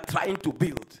what they are trying to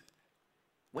build,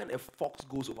 when a fox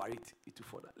goes over it, it will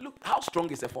fall down. Look, how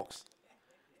strong is a fox?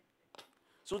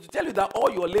 So to tell you that all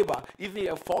your labor, even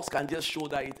a fox can just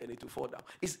shoulder it and it will fall down.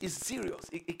 It's serious.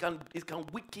 It can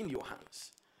weaken your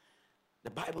hands. The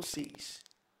Bible says,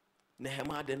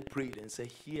 Nehemiah then prayed and said,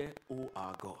 hear, O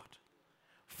our God,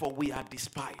 for we are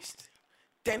despised.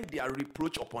 Turn their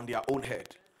reproach upon their own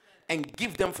head and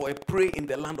give them for a prey in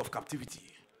the land of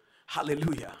captivity.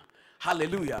 Hallelujah.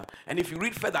 Hallelujah. And if you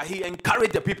read further, he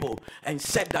encouraged the people and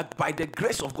said that by the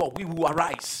grace of God, we will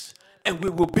arise and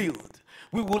we will build.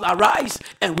 We will arise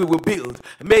and we will build.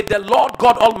 May the Lord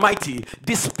God Almighty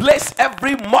displace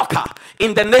every mocker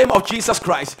in the name of Jesus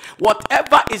Christ.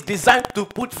 Whatever is designed to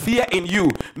put fear in you,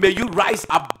 may you rise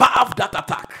above that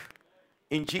attack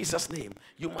In Jesus' name,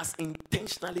 you must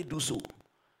intentionally do so.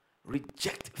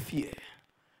 Reject fear.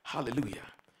 Hallelujah.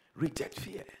 Reject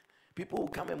fear. People will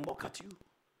come and mock at you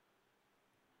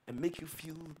and make you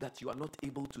feel that you are not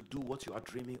able to do what you are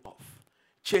dreaming of.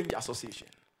 Change association.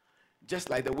 Just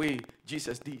like the way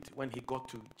Jesus did when he got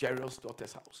to Jairus'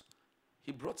 daughter's house.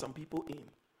 He brought some people in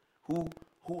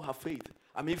who have faith.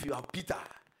 I mean, if you have Peter,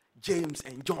 James,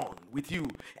 and John with you,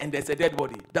 and there's a dead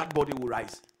body, that body will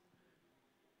rise.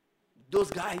 Those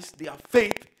guys, their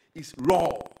faith is raw.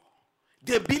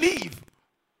 They believe.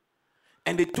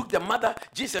 And they took the mother,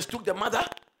 Jesus took the mother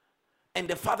and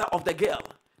the father of the girl.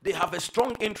 They have a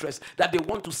strong interest that they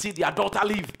want to see their daughter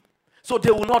live. So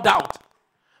they will not doubt.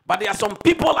 But there are some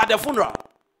people at the funeral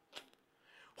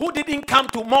who didn't come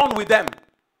to mourn with them.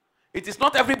 It is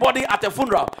not everybody at the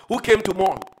funeral who came to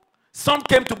mourn. Some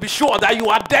came to be sure that you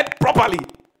are dead properly.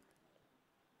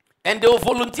 And they will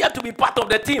volunteer to be part of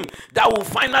the team that will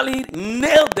finally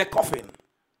nail the coffin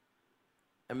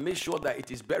and make sure that it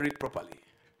is buried properly.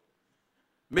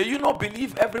 May you not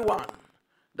believe everyone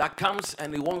that comes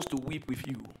and he wants to weep with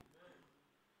you.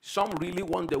 Some really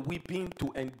want the weeping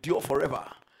to endure forever.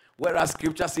 Whereas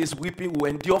scripture says weeping will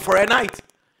endure for a night.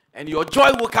 And your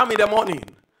joy will come in the morning.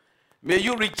 May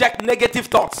you reject negative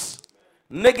thoughts,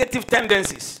 negative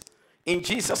tendencies. In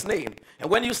Jesus' name. And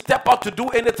when you step out to do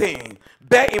anything,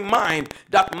 bear in mind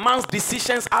that man's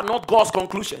decisions are not God's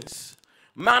conclusions.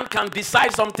 Man can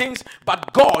decide some things,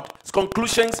 but God's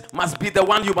conclusions must be the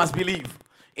one you must believe.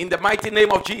 In the mighty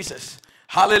name of Jesus.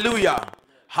 Hallelujah.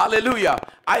 Hallelujah.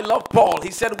 I love Paul. He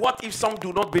said, what if some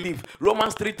do not believe?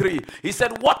 Romans 3:3. He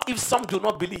said, what if some do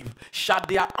not believe? Shall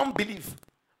their unbelief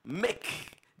make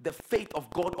the faith of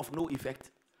God of no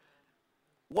effect?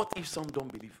 What if some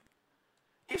don't believe?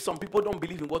 If some people don't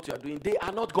believe in what you are doing, they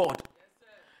are not God.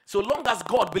 So long as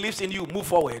God believes in you, move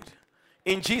forward.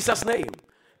 In Jesus' name.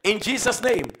 In Jesus'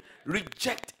 name.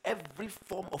 Reject every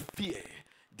form of fear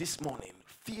this morning.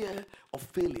 Fear of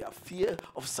failure. Fear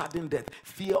of sudden death.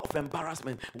 Fear of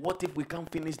embarrassment. What if we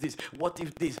can't finish this? What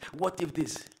if this? What if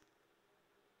this?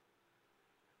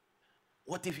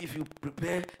 What if you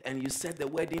prepare and you set the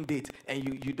wedding date and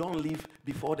you don't leave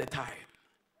before the time?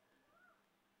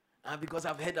 Because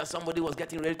I've heard that somebody was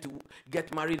getting ready to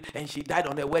get married and she died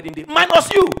on her wedding day.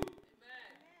 Minus you. Amen.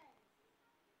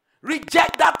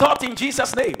 Reject that thought in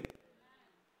Jesus' name.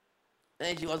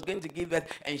 And she was going to give birth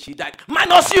and she died.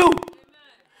 Minus you. Amen.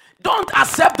 Don't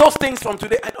accept those things from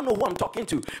today. I don't know who I'm talking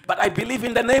to, but I believe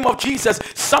in the name of Jesus,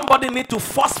 somebody need to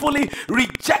forcefully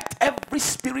reject every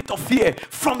spirit of fear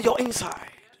from your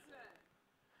inside.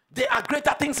 There are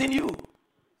greater things in you.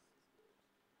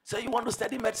 Say you want to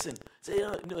study medicine. Say,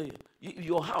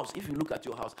 your house, if you look at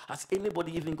your house, has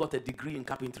anybody even got a degree in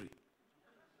carpentry?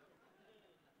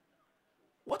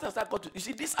 What has that got to? You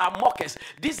see, these are mockers.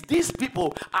 These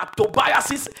people are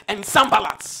Tobiases and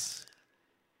Sanballats.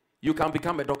 You can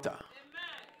become a doctor.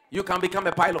 You can become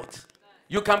a pilot.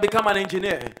 You can become an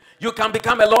engineer. You can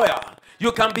become a lawyer.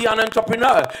 You can be an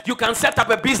entrepreneur. You can set up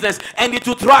a business and it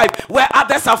will thrive where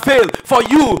others have failed. For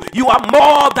you, you are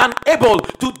more than able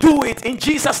to do it in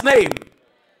Jesus' name.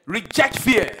 Reject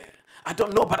fear. I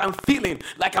don't know, but I'm feeling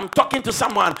like I'm talking to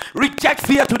someone. Reject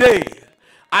fear today.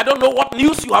 I don't know what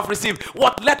news you have received,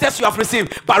 what letters you have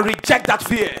received, but reject that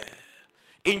fear.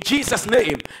 In Jesus'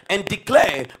 name, and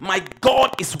declare, my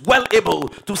God is well able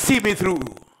to see me through.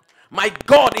 My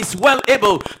God is well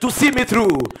able to see me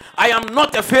through. I am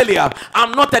not a failure.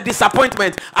 I'm not a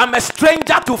disappointment. I'm a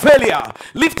stranger to failure.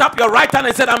 Lift up your right hand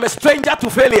and say, I'm a stranger to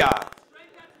failure.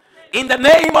 In the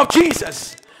name of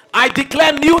Jesus, I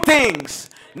declare new things,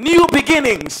 new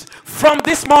beginnings from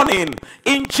this morning.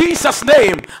 In Jesus'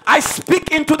 name, I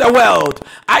speak into the world.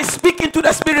 I speak into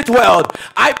the spirit world.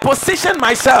 I position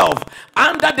myself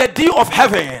under the dew of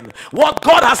heaven. What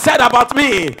God has said about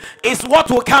me is what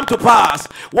will come to pass.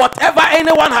 Whatever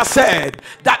anyone has said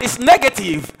that is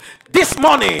negative, this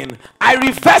morning I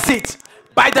reverse it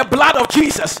by the blood of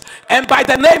Jesus and by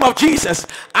the name of Jesus.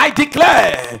 I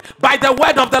declare by the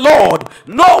word of the Lord,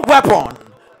 no weapon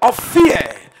of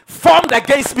fear formed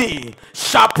against me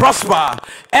shall prosper.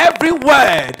 Every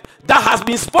word that has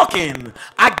been spoken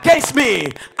against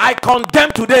me, I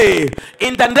condemn today.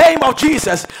 In the name of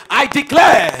Jesus, I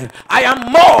declare I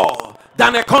am more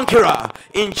than a conqueror.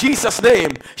 In Jesus' name,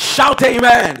 shout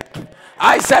amen.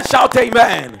 I said shout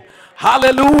amen.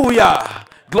 Hallelujah.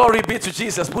 Glory be to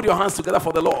Jesus. Put your hands together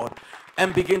for the Lord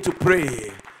and begin to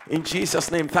pray. In Jesus'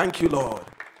 name, thank you, Lord.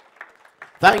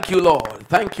 Thank you, Lord.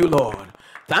 Thank you, Lord.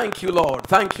 Thank you, Lord.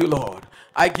 Thank you, Lord.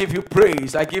 I give you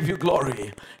praise. I give you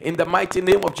glory. In the mighty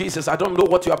name of Jesus, I don't know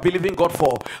what you are believing God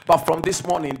for, but from this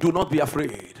morning, do not be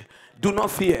afraid. Do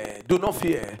not fear. Do not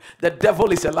fear. The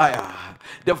devil is a liar.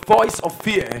 The voice of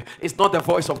fear is not the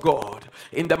voice of God.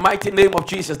 In the mighty name of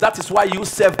Jesus. That is why you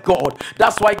serve God.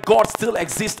 That's why God still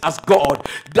exists as God.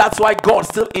 That's why God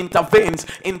still intervenes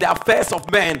in the affairs of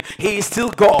men. He is still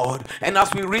God. And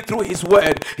as we read through his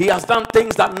word, he has done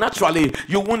things that naturally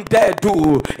you wouldn't dare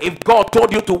do. If God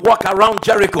told you to walk around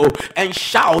Jericho and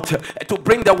shout to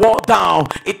bring the wall down,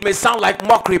 it may sound like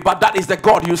mockery, but that is the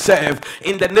God you serve.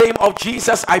 In the name of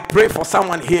Jesus, I pray for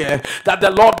someone here that the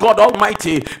Lord God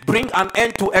Almighty bring an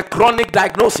end to a chronic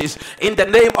diagnosis. In the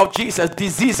name of Jesus,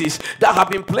 diseases that have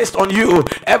been placed on you,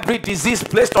 every disease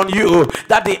placed on you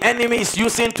that the enemy is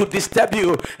using to disturb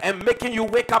you and making you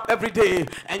wake up every day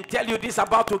and tell you this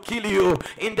about to kill you.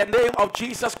 In the name of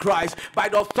Jesus Christ, by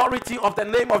the authority of the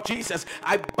name of Jesus,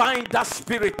 I bind that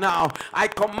spirit now. I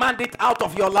command it out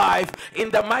of your life in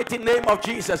the mighty name of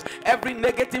Jesus. Every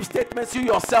negative statement you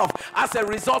yourself as a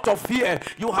result of fear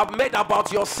you have made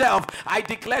about yourself, I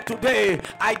declare today,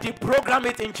 I deprogram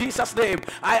it in Jesus' name.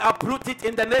 I uproot it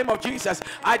in the name of Jesus.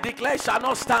 I declare shall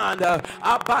not stand.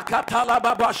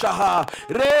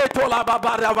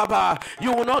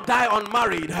 You will not die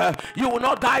unmarried. You will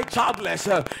not die childless.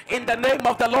 In the name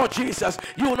of the Lord Jesus,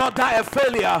 you will not die a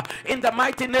failure. In the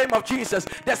mighty name of Jesus,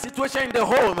 the situation in the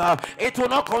home, it will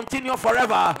not continue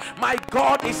forever. My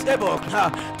God is able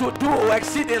to do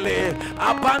exceedingly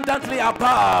abundantly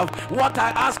above what I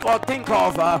ask or think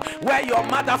of. Where your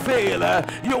mother failed,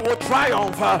 you will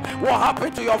triumph. What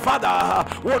happened to your father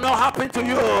will not happen to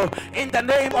you. In the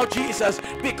name of Jesus,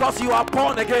 because you are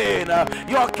born again,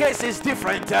 your case is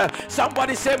different.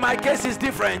 Somebody say, my case is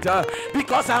different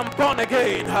because I'm born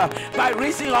again by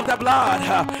reason of the blood.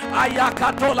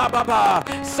 Ayakatola Baba.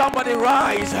 Somebody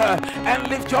rise and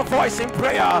lift your voice in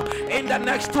prayer in the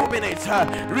next 2 minutes.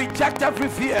 Reject every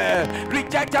fear,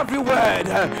 reject every word,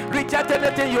 reject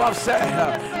anything you have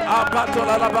said.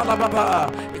 Abatola Baba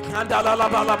Baba. Andala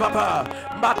Bala Baba.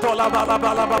 Matola Bala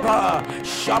Bala Baba.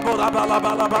 Shabola Bala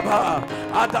Bala Baba.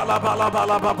 Andala Bala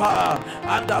Bala Baba.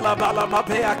 Andala Bala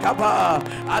Mapea Kaba.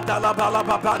 Andala Bala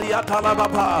Babaria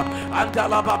Talababa.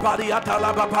 Andala Babaria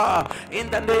Talababa. In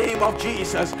the name of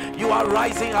Jesus, you are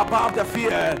rising above the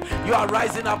fear. You are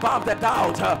rising above the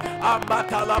doubt.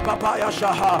 Amatala Babaya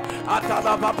Shaha.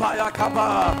 Atala Babaya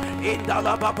Kaba.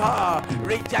 Indala Baba.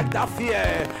 Reject that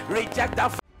fear. Reject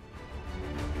that fear.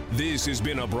 This has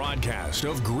been a broadcast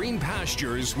of Green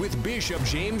Pastures with Bishop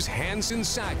James Hansen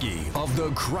Saki of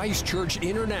the Christ Church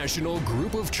International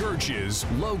Group of Churches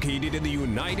located in the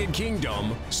United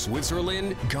Kingdom,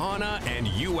 Switzerland, Ghana, and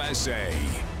USA.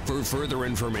 For further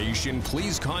information,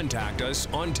 please contact us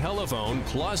on telephone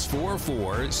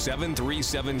 +44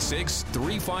 7376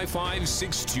 355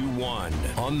 621.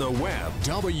 On the web,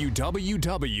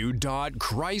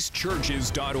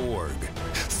 www.christchurches.org.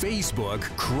 Facebook,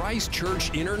 Christ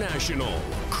Church International.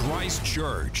 Christ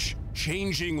Church.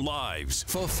 Changing lives,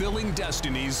 fulfilling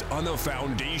destinies on the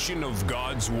foundation of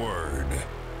God's Word.